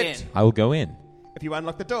proclaims it. I will go in. If you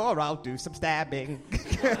unlock the door, I'll do some stabbing.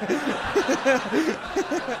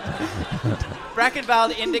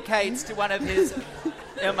 Brackenvald indicates to one of his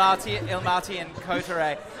Ilmartian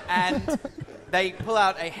coterie, and they pull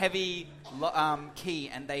out a heavy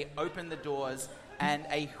key, and they open the doors, and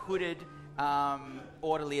a hooded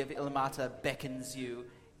orderly of Ilmata beckons you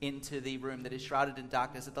into the room that is shrouded in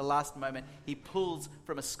darkness. At the last moment, he pulls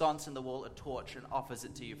from a sconce in the wall a torch and offers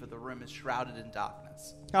it to you, for the room is shrouded in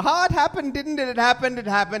darkness. Ha-ha, it happened, didn't it? It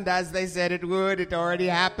happened as they said it would. It already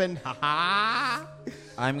happened. Ha-ha.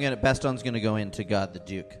 Baston's gonna go in to guard the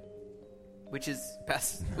Duke. Which is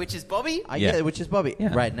Bobby? Which is Bobby.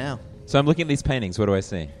 Yeah. Right now. So I'm looking at these paintings. What do I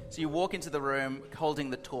see? So you walk into the room holding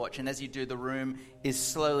the torch, and as you do, the room is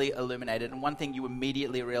slowly illuminated. And one thing you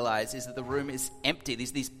immediately realize is that the room is empty.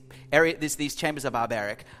 These chambers are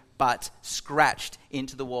barbaric, but scratched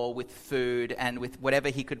into the wall with food and with whatever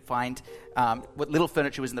he could find. What little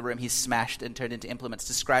furniture was in the room, he's smashed and turned into implements.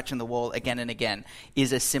 To scratch in the wall again and again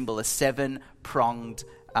is a symbol, a 7-pronged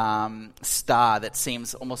star that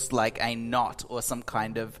seems almost like a knot or some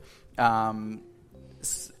kind of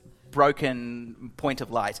broken point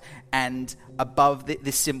of light. And above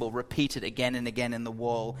this symbol, repeated again and again in the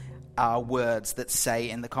wall, are words that say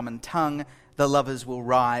in the common tongue, the lovers will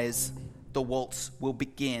rise, the waltz will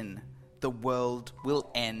begin, the world will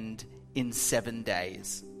end in 7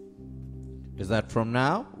 days. Is that from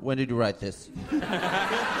now? When did you write this?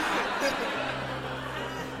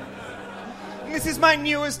 This is my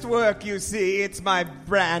newest work, you see. It's my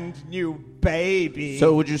brand new baby.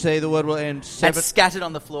 So would you say the word will end 7? And scattered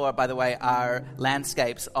on the floor, by the way, are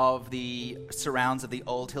landscapes of the surrounds of the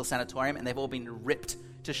Old Hill Sanatorium, and they've all been ripped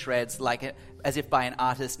to shreds, as if by an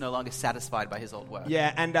artist no longer satisfied by his old work.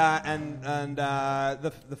 Yeah, and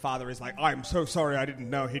the father is like, I'm so sorry, I didn't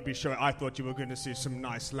know he'd be showing. I thought you were going to see some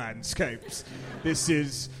nice landscapes. This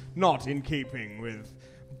is not in keeping with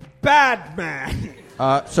Badman.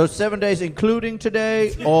 So 7 days, including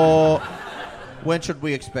today, or when should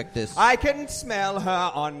we expect this? I can smell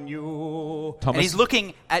her on you. Thomas. And he's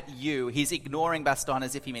looking at you. He's ignoring Baston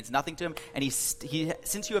as if he means nothing to him. And he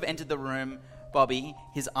since you have entered the room, Bobby,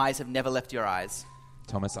 his eyes have never left your eyes.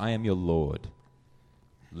 Thomas, I am your lord,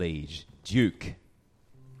 liege, duke.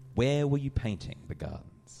 Where were you painting the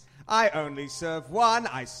gardens? I only serve one,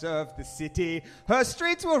 I serve the city. Her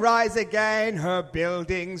streets will rise again, her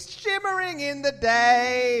buildings shimmering in the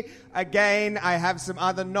day. Again, I have some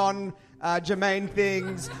other germane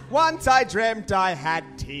things. Once I dreamt I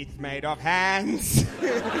had teeth made of hands.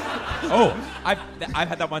 Oh, I've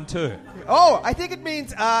had that one too. Oh, I think it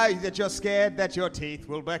means that you're scared that your teeth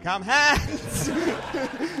will become hands.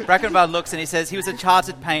 Brackenvald looks and he says he was a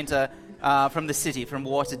chartered painter from the city, from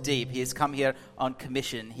Waterdeep. He has come here on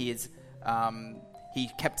commission. He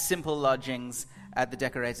kept simple lodgings at the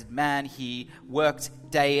Decorated Man. He worked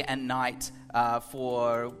day and night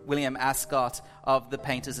for William Ascot of the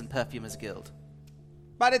Painters and Perfumers Guild.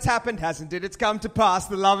 But it's happened, hasn't it? It's come to pass.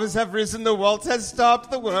 The lovers have risen. The waltz has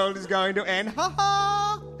stopped. The world is going to end. Ha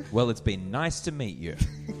ha! Well, it's been nice to meet you.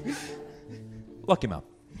 Lock him up.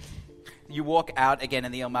 You walk out again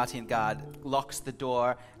and the Ilmatian guard locks the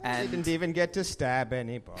door and... Didn't even get to stab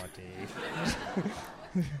anybody.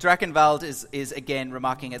 Drachenwald is again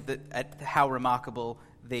remarking at how remarkable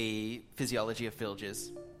the physiology of Filge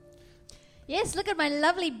is. Yes, look at my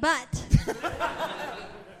lovely butt.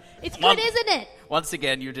 It's good, isn't it? Once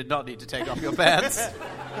again, you did not need to take off your pants.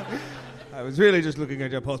 I was really just looking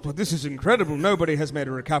at your pulse, but this is incredible. Nobody has made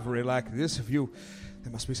a recovery like this. There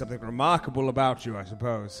must be something remarkable about you, I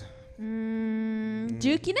suppose.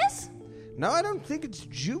 Jukiness? No, I don't think it's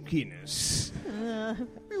jukiness.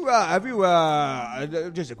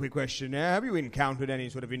 Just a quick question there. Have you encountered any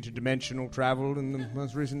sort of interdimensional travel in the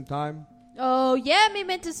most recent time? Oh, yeah, me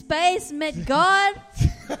went to space, met God.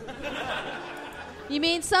 You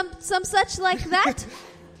mean some such like that?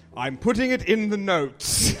 I'm putting it in the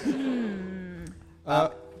notes.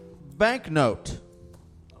 Banknote.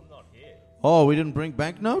 I'm not here. Oh, we didn't bring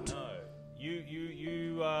banknote? No.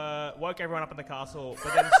 You woke everyone up in the castle,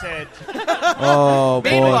 but then said... Oh, boy.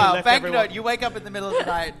 Meanwhile, Banknote, you wake up in the middle of the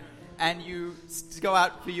night and you go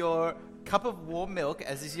out for your cup of warm milk,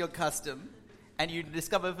 as is your custom, and you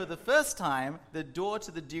discover for the first time the door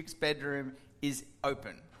to the Duke's bedroom is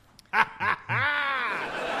open.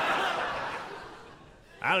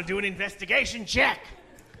 I'll do an investigation check.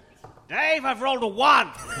 Dave, I've rolled a 1.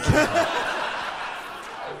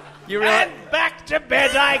 And back to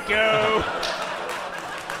bed I go.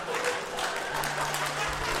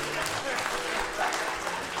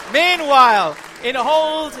 Meanwhile, in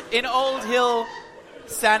Old Hill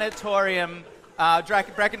Sanatorium,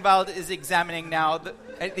 Brackenwald is examining now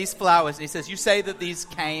these flowers. He says, "You say that these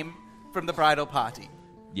came from the bridal party."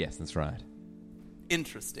 Yes, that's right.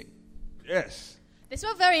 Interesting. Yes. They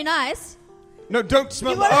smell very nice. No, don't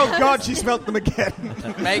smell them. Oh, God, she smelled them again.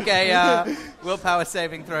 Make a willpower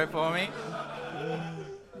saving throw for me.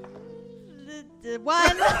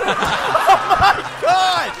 1.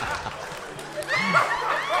 God!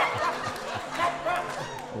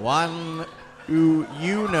 1,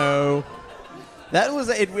 you know. That was,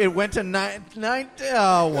 it went to 9, 1.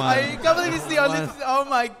 I can't believe it's the only... Oh,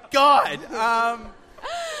 my God.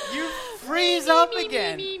 You freeze up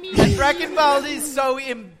again. And Brackenwald is so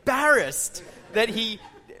embarrassed that he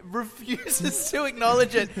refuses to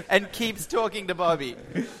acknowledge it and keeps talking to Bobby.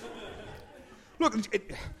 Look,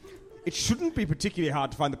 it shouldn't be particularly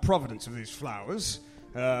hard to find the provenance of these flowers.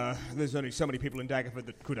 There's only so many people in Daggerford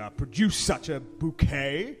that could produce such a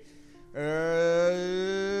bouquet.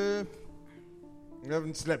 I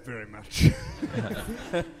haven't slept very much.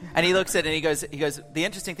 And he looks at it and he goes, the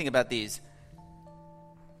interesting thing about these,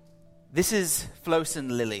 this is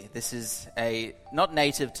Flossen lily. This is not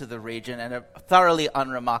native to the region and a thoroughly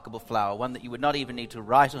unremarkable flower, one that you would not even need to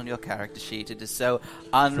write on your character sheet. It is so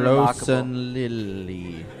unremarkable. Flossen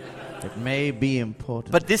lily. It may be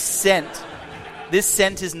important. But this scent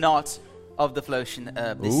is not of the Flossen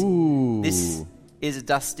herb. This is a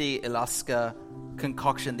dusty Alaska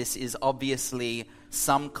concoction. This is obviously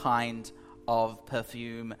some kind of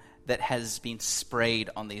perfume that has been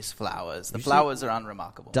sprayed on these flowers. The flowers are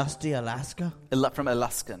unremarkable. Dusty Alaska? From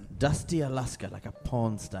Alaskan. Dusty Alaska, like a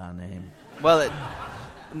porn star name. Well,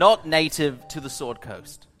 not native to the Sword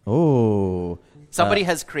Coast. Oh. Somebody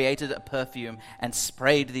has created a perfume and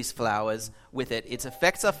sprayed these flowers with it. Its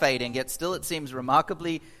effects are fading, yet still it seems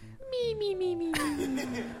remarkably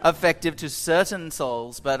effective to certain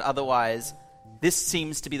souls, but otherwise, this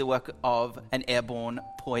seems to be the work of an airborne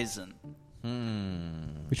poison.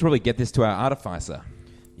 We should probably get this to our artificer.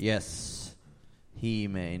 Yes. He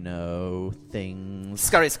may know things.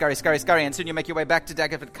 Scurry, and soon you make your way back to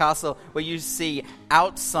Daggerford Castle, where you see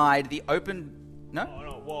outside the open... No?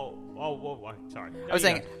 Whoa, sorry. I was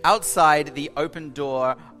saying, outside the open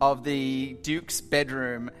door of the Duke's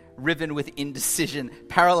bedroom, riven with indecision,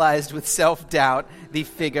 paralyzed with self-doubt, the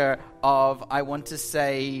figure of, I want to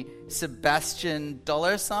say, Sebastian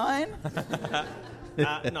 $sign.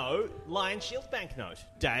 No, Lion Shield banknote.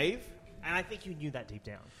 Dave, and I think you knew that deep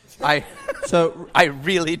down. I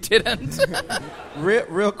really didn't.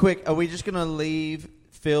 Real quick, are we just going to leave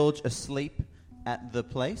Filge asleep at the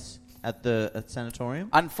place, at the sanatorium?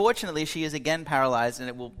 Unfortunately, she is again paralyzed,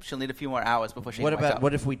 and she'll need a few more hours before she can wake up.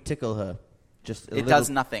 What if we tickle her? It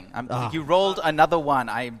does nothing. You rolled another one.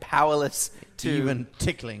 I am powerless to... Even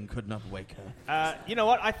tickling could not wake her. You know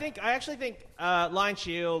what? I actually think Lion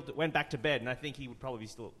Shield went back to bed, and I think he would probably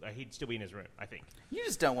he'd still be in his room, I think. You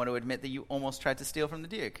just don't want to admit that you almost tried to steal from the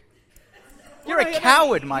Duke. You're a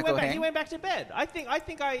coward, Michael Hain. He went back to bed. He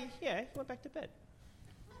went back to bed.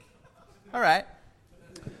 All right.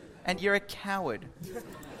 And you're a coward.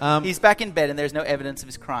 He's back in bed, and there's no evidence of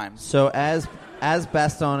his crimes. So as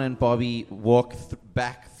Baston and Bobby walk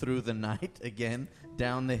back through the night again,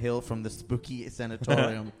 down the hill from the spooky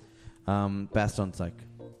sanatorium, Baston's like,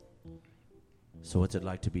 so what's it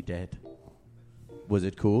like to be dead? Was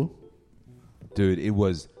it cool? Dude, it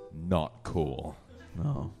was not cool.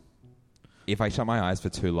 No. If I shut my eyes for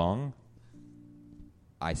too long,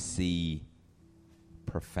 I see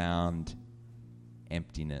profound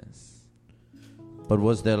emptiness. But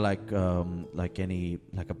was there like a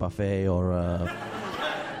buffet or a...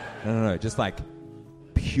 No, just like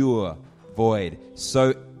pure void,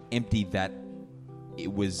 so empty that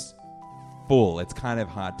it was full. It's kind of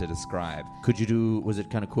hard to describe. Was it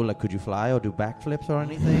kind of cool? Like, could you fly or do backflips or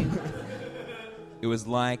anything? It was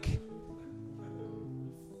like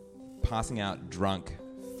passing out drunk,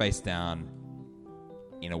 face down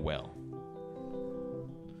in a well.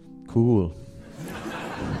 Cool.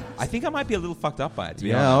 I think I might be a little fucked up by it, to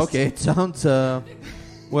be honest. Okay. It sounds... well,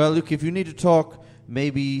 look, if you need to talk,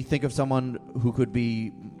 maybe think of someone who could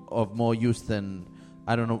be of more use than...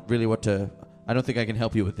 I don't know really what to... I don't think I can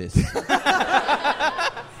help you with this. And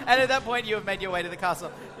at that point, you have made your way to the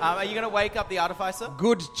castle. Are you going to wake up the artificer?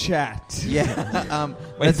 Good chat. Yeah.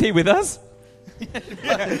 Wait, is he with us?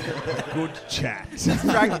 Good chat.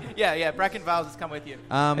 Bracken Vowles has come with you.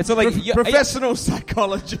 It's so like professional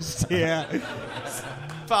psychologist here.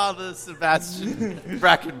 Father Sebastian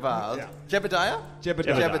Bracken Vowles. Yeah.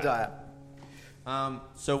 Jebediah.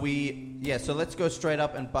 So let's go straight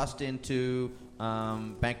up and bust into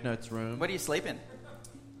Banknote's room. Where do you sleep in?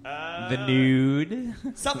 The nude.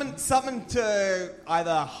 Something to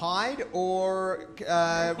either hide or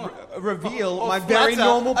reveal my very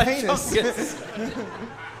normal penis.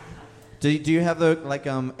 Do you have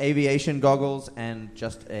the aviation goggles and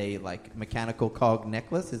just a mechanical cog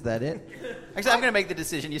necklace? Is that it? Actually, I'm going to make the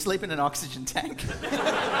decision. You sleep in an oxygen tank.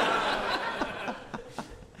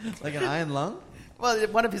 Like an iron lung? Well,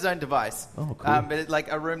 one of his own device. Oh, cool. But it's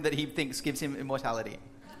like a room that he thinks gives him immortality.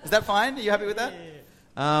 Is that fine? Are you happy with that?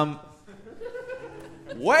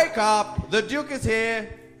 Wake up! The Duke is here.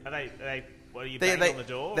 Are they? What are you banging on the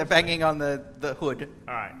door? They're banging on the hood.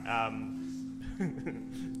 All right.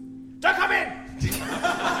 Don't come in!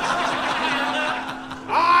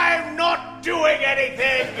 I'm not doing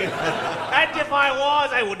anything! And if I was,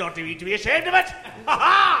 I would not need to be ashamed of it!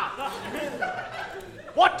 Ha-ha!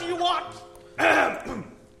 What do you want?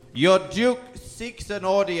 Your Duke seeks an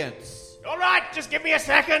audience. All right, just give me a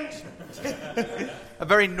second. A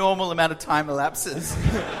very normal amount of time elapses.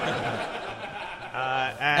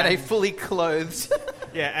 And a fully clothed...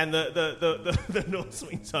 Yeah, and the door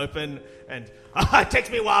swings open, and it takes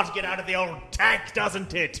me a while to get out of the old tank,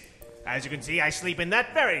 doesn't it? As you can see, I sleep in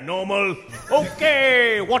that. Very normal.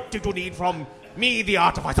 Okay, what did you need from me, the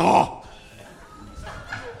artificer?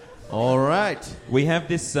 All right. We have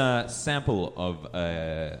this sample of...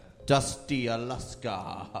 Dusty Alaska.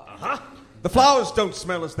 Uh-huh. The flowers don't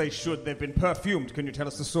smell as they should. They've been perfumed. Can you tell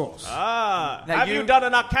us the source? Have you done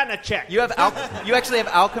an arcana check? You actually have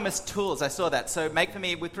alchemist tools. I saw that. So make for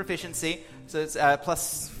me with proficiency. So it's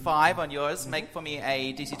 +5 on yours. Make for me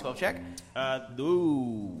a DC 12 check.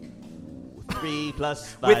 3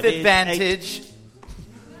 plus 5 with advantage.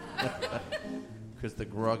 Because the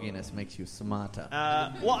grogginess makes you smarter.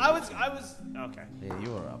 Well, I was okay. Yeah,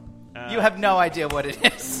 you were up. You have no idea what it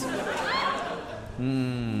is.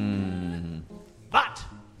 But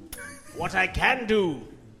what I can do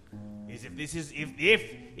is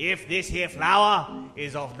if this here flower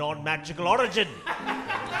is of non-magical origin,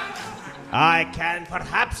 I can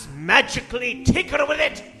perhaps magically tinker with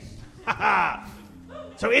it.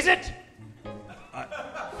 So is it?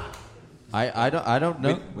 I don't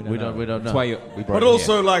know. We don't know. That's why we brought But it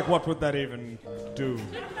also, what would that even do?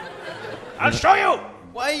 I'll show you.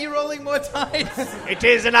 Why are you rolling more dice? It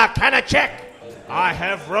is an arcana check. I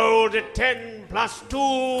have rolled a 10 plus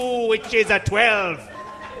 2, which is a 12.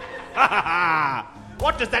 Ha ha ha!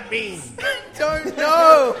 What does that mean? Don't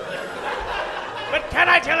know. But can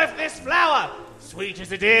I tell if this flower, sweet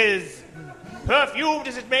as it is, perfumed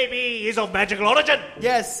as it may be, is of magical origin?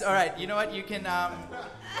 Yes. All right. You know what? You can.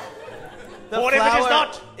 What if it is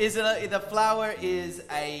not? The flower is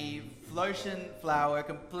a Flotian flower,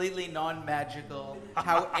 completely non-magical.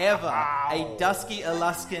 However, a dusky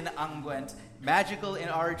Alaskan unguent, magical in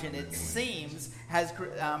origin, it seems, has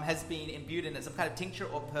been imbued in it, some kind of tincture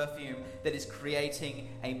or perfume that is creating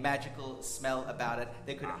a magical smell about it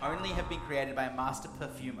that could only have been created by a master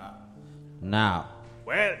perfumer. Now.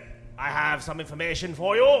 Well, I have some information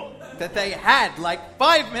for you. That they had like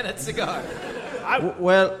 5 minutes ago.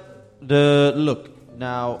 Look,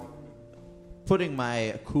 now, putting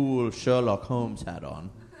my cool Sherlock Holmes hat on,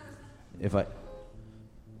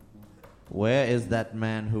 where is that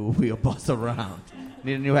man who we boss around?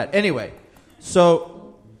 Need a new hat. Anyway,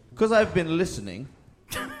 so, because I've been listening,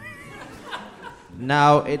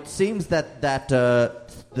 now it seems that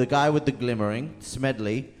the guy with the glimmering,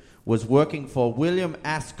 Smedley, was working for William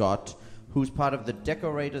Ascot, who's part of the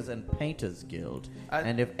Decorators and Painters Guild.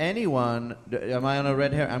 And if anyone... Am I on a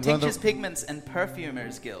red hair? Tinctures, Pigments, and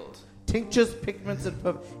Perfumers Guild. Tinctures, Pigments,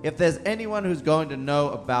 and if there's anyone who's going to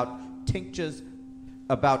know about tinctures,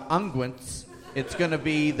 about unguents, it's going to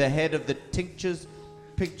be the head of the Tinctures,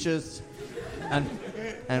 Pictures, and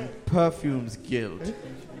Perfumes Guild,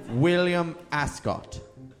 William Ascot.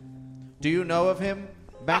 Do you know of him?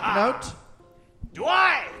 Banknote? Do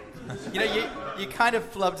I? You know, you kind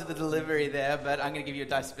of flubbed the delivery there, but I'm going to give you a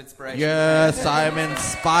dice of inspiration. Yes, I'm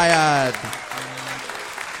inspired.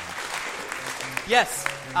 Yes,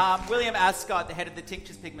 William Ascot, the head of the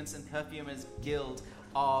Tinctures, Pigments, and Perfumers Guild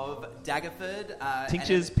of Daggerford.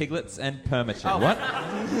 Tinctures, piglets, and permature. Oh.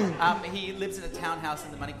 What? He lives in a townhouse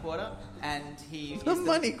in the Money Quarter, and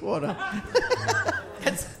Money Quarter.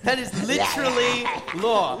 That is literally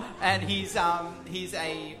law. And he's he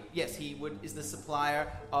is the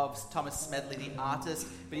supplier of Thomas Smedley, the artist,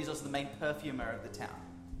 but he's also the main perfumer of the town.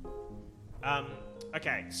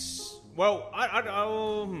 Okay. Well, I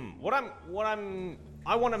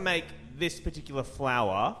want to make this particular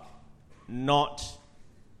flower not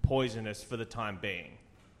poisonous for the time being,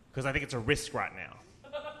 because I think it's a risk right now. Do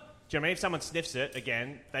you know what I mean? If someone sniffs it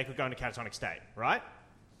again, they could go into catatonic state, right?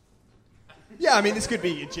 Yeah, I mean, this could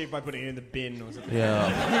be achieved by putting it in the bin or something.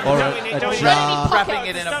 Yeah. Or a don't we jar. Wrapping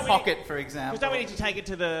it in a pocket, for example. Because don't we need to take it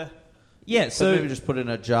to the... Yeah, so maybe just put it in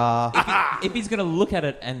a jar. If he's going to look at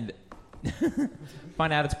it and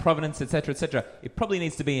find out its provenance, etc., it probably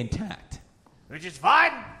needs to be intact. Which is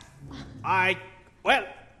fine. Well,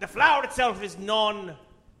 the flower itself is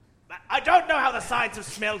I don't know how the science of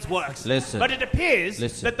smells works. Listen. But it appears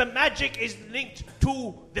that the magic is linked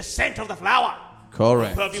to the scent of the flower.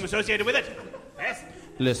 Correct. The perfume associated with it. Yes.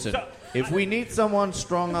 Listen, if we need someone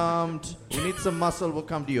strong-armed, we need some muscle, we'll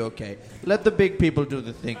come to you, okay? Let the big people do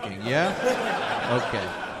the thinking, yeah? Okay.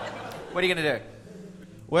 What are you going to do?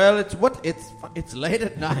 Well, it's late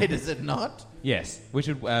at night, is it not? Yes, we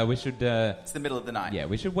should. It's the middle of the night. Yeah,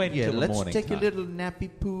 we should wait until the morning. Let's take a little nappy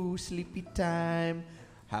poo, sleepy time,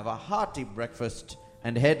 have a hearty breakfast,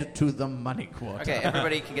 and head to the Money Quarter. Okay,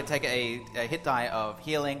 everybody can take a hit die of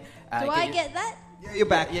healing. Do I get that? Yeah, you're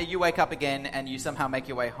back. Yeah, you wake up again, and you somehow make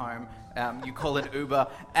your way home. You call an Uber,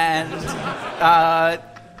 and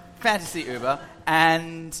fantasy Uber.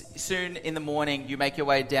 And soon in the morning, you make your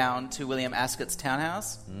way down to William Ascot's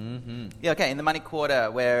townhouse. Mm-hmm. Yeah, okay, in the Money Quarter,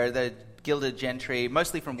 where the gilded gentry,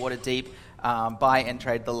 mostly from Waterdeep, buy and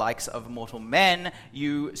trade the likes of mortal men.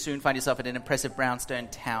 You soon find yourself at an impressive brownstone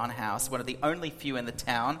townhouse, one of the only few in the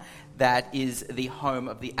town that is the home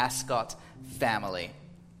of the Ascot family.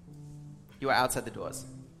 You are outside the doors.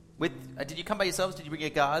 Did you come by yourselves? Did you bring your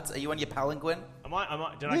guards? Are you on your palanquin?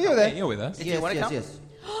 Did I come there? You're with us. Do you want to come? Yes.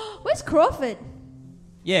 Where's Crawford?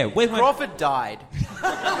 Yeah, where's Crawford died. No!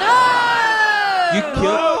 You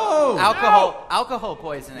killed... Alcohol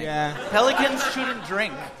poisoning. Yeah. Pelicans shouldn't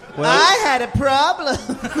drink. Well, I had a problem.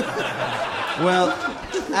 Well,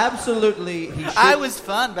 absolutely, he should. I was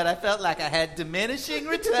fun, but I felt like I had diminishing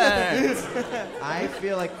returns. I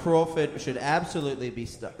feel like Crawford should absolutely be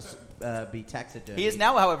taxidermy. He is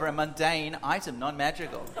now, however, a mundane item,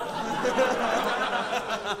 non-magical.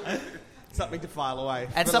 Something to file away.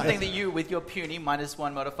 And something that you, with your puny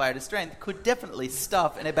 -1 modifier to strength, could definitely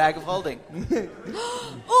stuff in a bag of holding.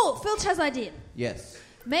 Oh, Filch has an idea. Yes.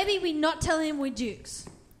 Maybe we not tell him we're dukes.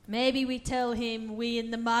 Maybe we tell him we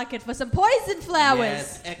in the market for some poison flowers.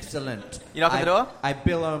 Yes, excellent. You knock on the door? I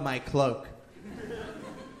billow my cloak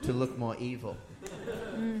to look more evil.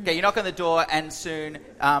 Okay, you knock on the door, and soon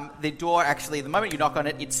the door actually, the moment you knock on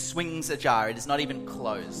it, it swings ajar. It is not even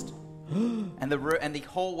closed. and the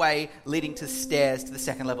hallway leading to stairs to the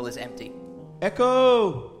second level is empty.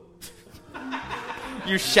 Echo!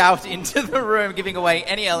 You shout into the room, giving away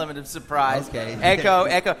any element of surprise. Okay.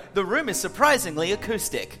 Echo. The room is surprisingly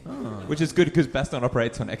acoustic. Which is good because Baston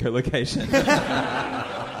operates on echolocation.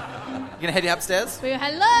 You gonna head upstairs? Well,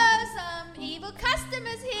 hello, some evil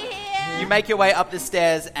customers here. You make your way up the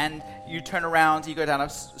stairs and you turn around, you go down a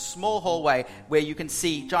small hallway where you can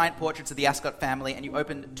see giant portraits of the Ascot family, and you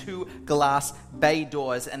open 2 glass bay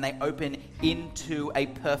doors and they open into a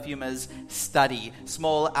perfumer's study.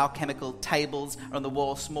 Small alchemical tables are on the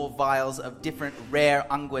wall, small vials of different rare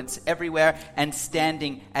unguents everywhere, and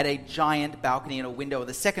standing at a giant balcony and a window on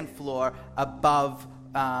the second floor above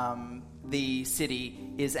the city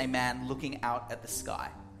is a man looking out at the sky.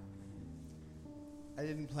 I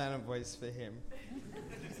didn't plan a voice for him.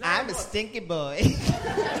 I'm a stinky boy.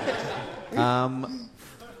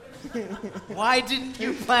 Why didn't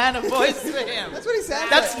you plan a voice for him? That's what he said.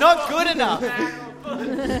 That's not good enough.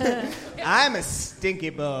 I'm a stinky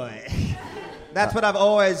boy. That's what I've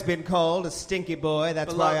always been called, a stinky boy.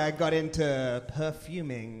 That's why I got into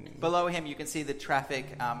perfuming. Below him, you can see the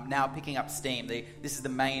traffic now picking up steam. This is the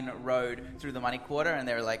main road through the Money Quarter, and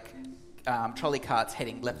there are like trolley carts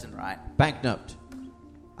heading left and right. Banknote.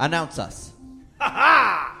 Announce us.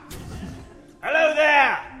 Ha-ha! Hello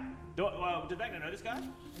there! Did Wagner know this guy?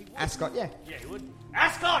 Ascot, yeah. Yeah, he would.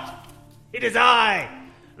 Ascot! It is I,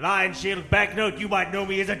 Lion Shield Banknote. You might know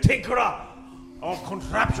me as a tinkerer of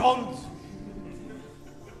contraptions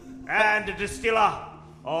and a distiller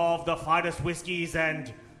of the finest whiskies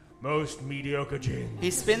and most mediocre gin. He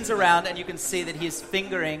spins around and you can see that he's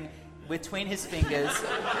fingering between his fingers.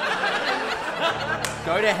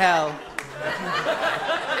 Go to hell.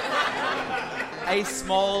 A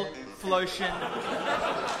small Flotian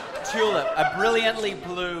tulip. A brilliantly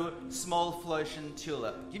blue small Flotian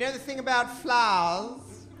tulip. Do you know the thing about flowers?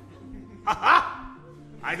 Ha-ha!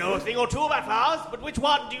 I know a thing or two about flowers, but which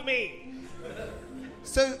one do you mean?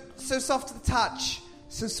 So soft to the touch,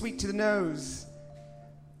 so sweet to the nose.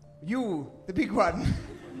 You, the big one.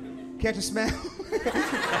 Care to smell?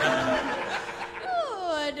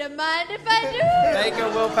 Oh, don't mind if I do. Make a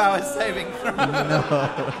willpower saving throw. No.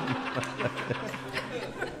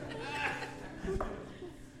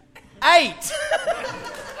 8!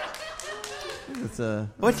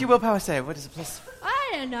 What's your willpower save? What is it plus? I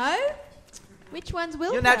don't know. Which one's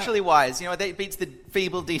willpower? You're naturally wise. You know, that beats the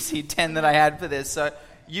feeble DC 10 that I had for this. So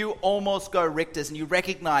you almost go Richter's and you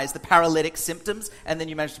recognize the paralytic symptoms, and then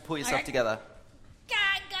you manage to pull yourself together.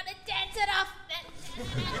 God, gotta dance it off.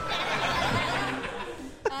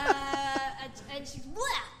 And she's...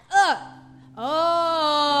 Oh!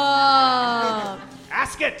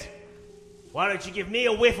 Ask it! Why don't you give me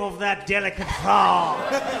a whiff of that delicate flower?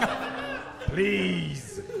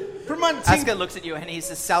 Please. Asker looks at you and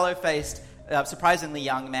he's a sallow-faced, surprisingly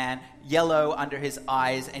young man, yellow under his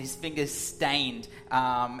eyes, and his fingers stained,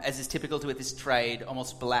 as is typical with his trade,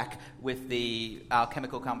 almost black with the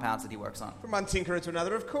chemical compounds that he works on. From one tinkerer to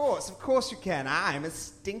another, of course. Of course you can. I'm a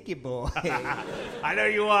stinky boy. I know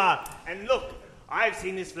you are. And look, I've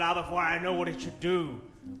seen this flower before. I know what it should do.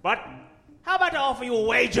 But how about I offer you a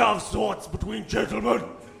wager of sorts between gentlemen?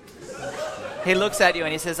 He looks at you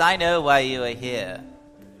and he says, I know why you are here.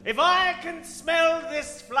 If I can smell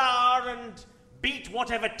this flower and beat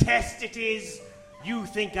whatever test it is you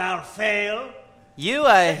think I'll fail... You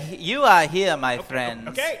are here, my friends.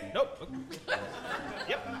 Okay, nope.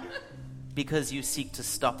 Yep. Because you seek to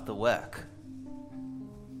stop the work.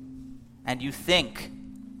 And you think,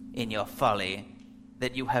 in your folly,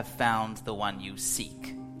 that you have found the one you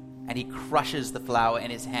seek. And he crushes the flower in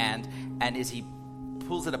his hand, and as he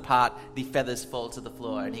pulls it apart, the feathers fall to the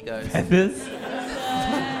floor, and he goes... Feathers?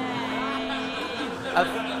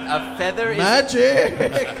 A feather is... Magic!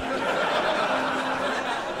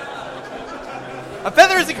 A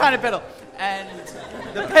feather is a kind of petal, and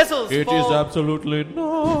the petals fall... It is absolutely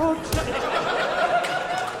not.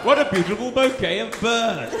 What a beautiful bouquet of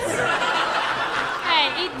birds.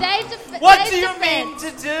 Hey, What do you mean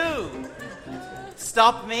to do?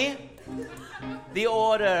 Stop me? The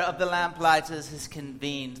order of the Lamplighters has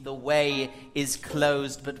convened. The way is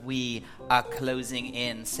closed, but we are closing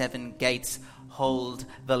in. 7 gates hold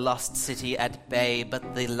the lost city at bay,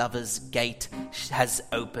 but the Lover's Gate has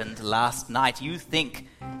opened last night. You think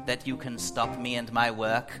that you can stop me and my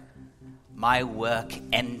work? My work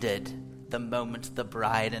ended the moment the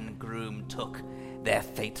bride and groom took their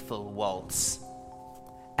fateful waltz.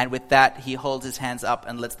 And with that, he holds his hands up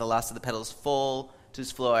and lets the last of the petals fall to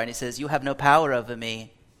his floor, and he says, you have no power over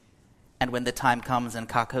me. And when the time comes and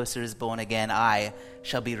Carcosa is born again, I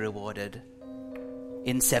shall be rewarded.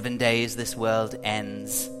 In 7 days this world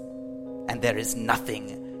ends, and there is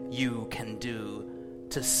nothing you can do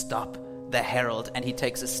to stop the herald. And he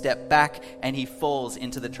takes a step back and he falls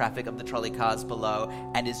into the traffic of the trolley cars below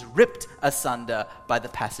and is ripped asunder by the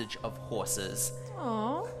passage of horses.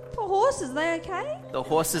 Oh, poor horses, they okay? The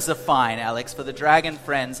horses are fine, Alex, for the dragon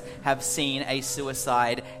friends have seen a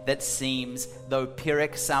suicide that seems, though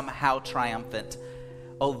Pyrrhic, somehow triumphant.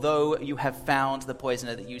 Although you have found the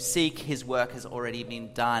poisoner that you seek, his work has already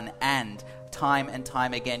been done, and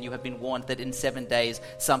time again you have been warned that in 7 days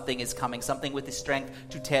something is coming, something with the strength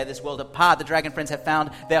to tear this world apart. The dragon friends have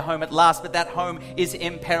found their home at last, but that home is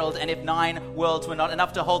imperiled, and if 9 worlds were not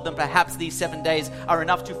enough to hold them, perhaps these 7 days are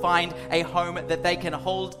enough to find a home that they can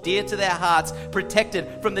hold dear to their hearts,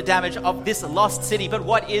 protected from the damage of this lost city. But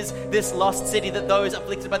what is this lost city that those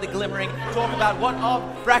afflicted by the glimmering talk about? What of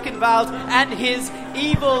Brackenvald and his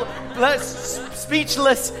evil,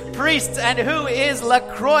 speechless priests? And who is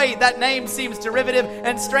LaCroix? That name seems derivative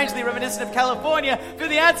and strangely reminiscent of California. For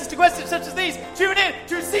the answers to questions such as these, tune in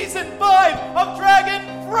to Season 5 of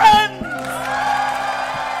Dragon Friends!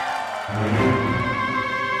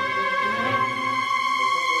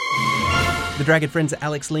 The Dragon Friends are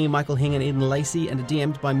Alex Lee, Michael Hing and Eden Lacey, and are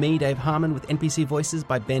DM'd by me, Dave Harmon, with NPC voices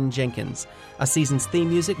by Ben Jenkins. Our season's theme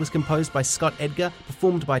music was composed by Scott Edgar,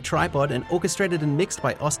 performed by Tripod, and orchestrated and mixed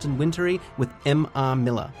by Austin Wintery with M.R.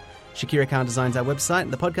 Miller. Shakira Khan designs our website,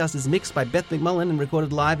 and the podcast is mixed by Beth McMullen and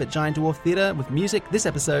recorded live at Giant Dwarf Theatre with music this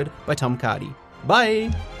episode by Tom Cardy.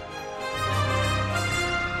 Bye!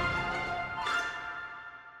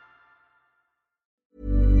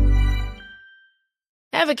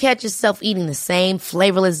 Ever catch yourself eating the same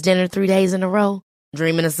flavorless dinner 3 days in a row?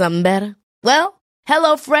 Dreaming of something better? Well,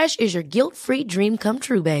 HelloFresh is your guilt-free dream come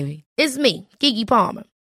true, baby. It's me, Keke Palmer.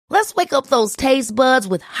 Let's wake up those taste buds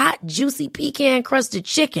with hot, juicy pecan-crusted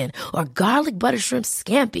chicken or garlic butter shrimp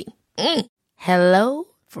scampi. Hello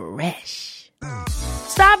Fresh.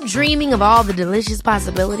 Stop dreaming of all the delicious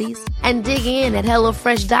possibilities and dig in at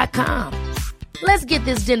HelloFresh.com. Let's get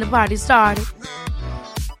this dinner party started.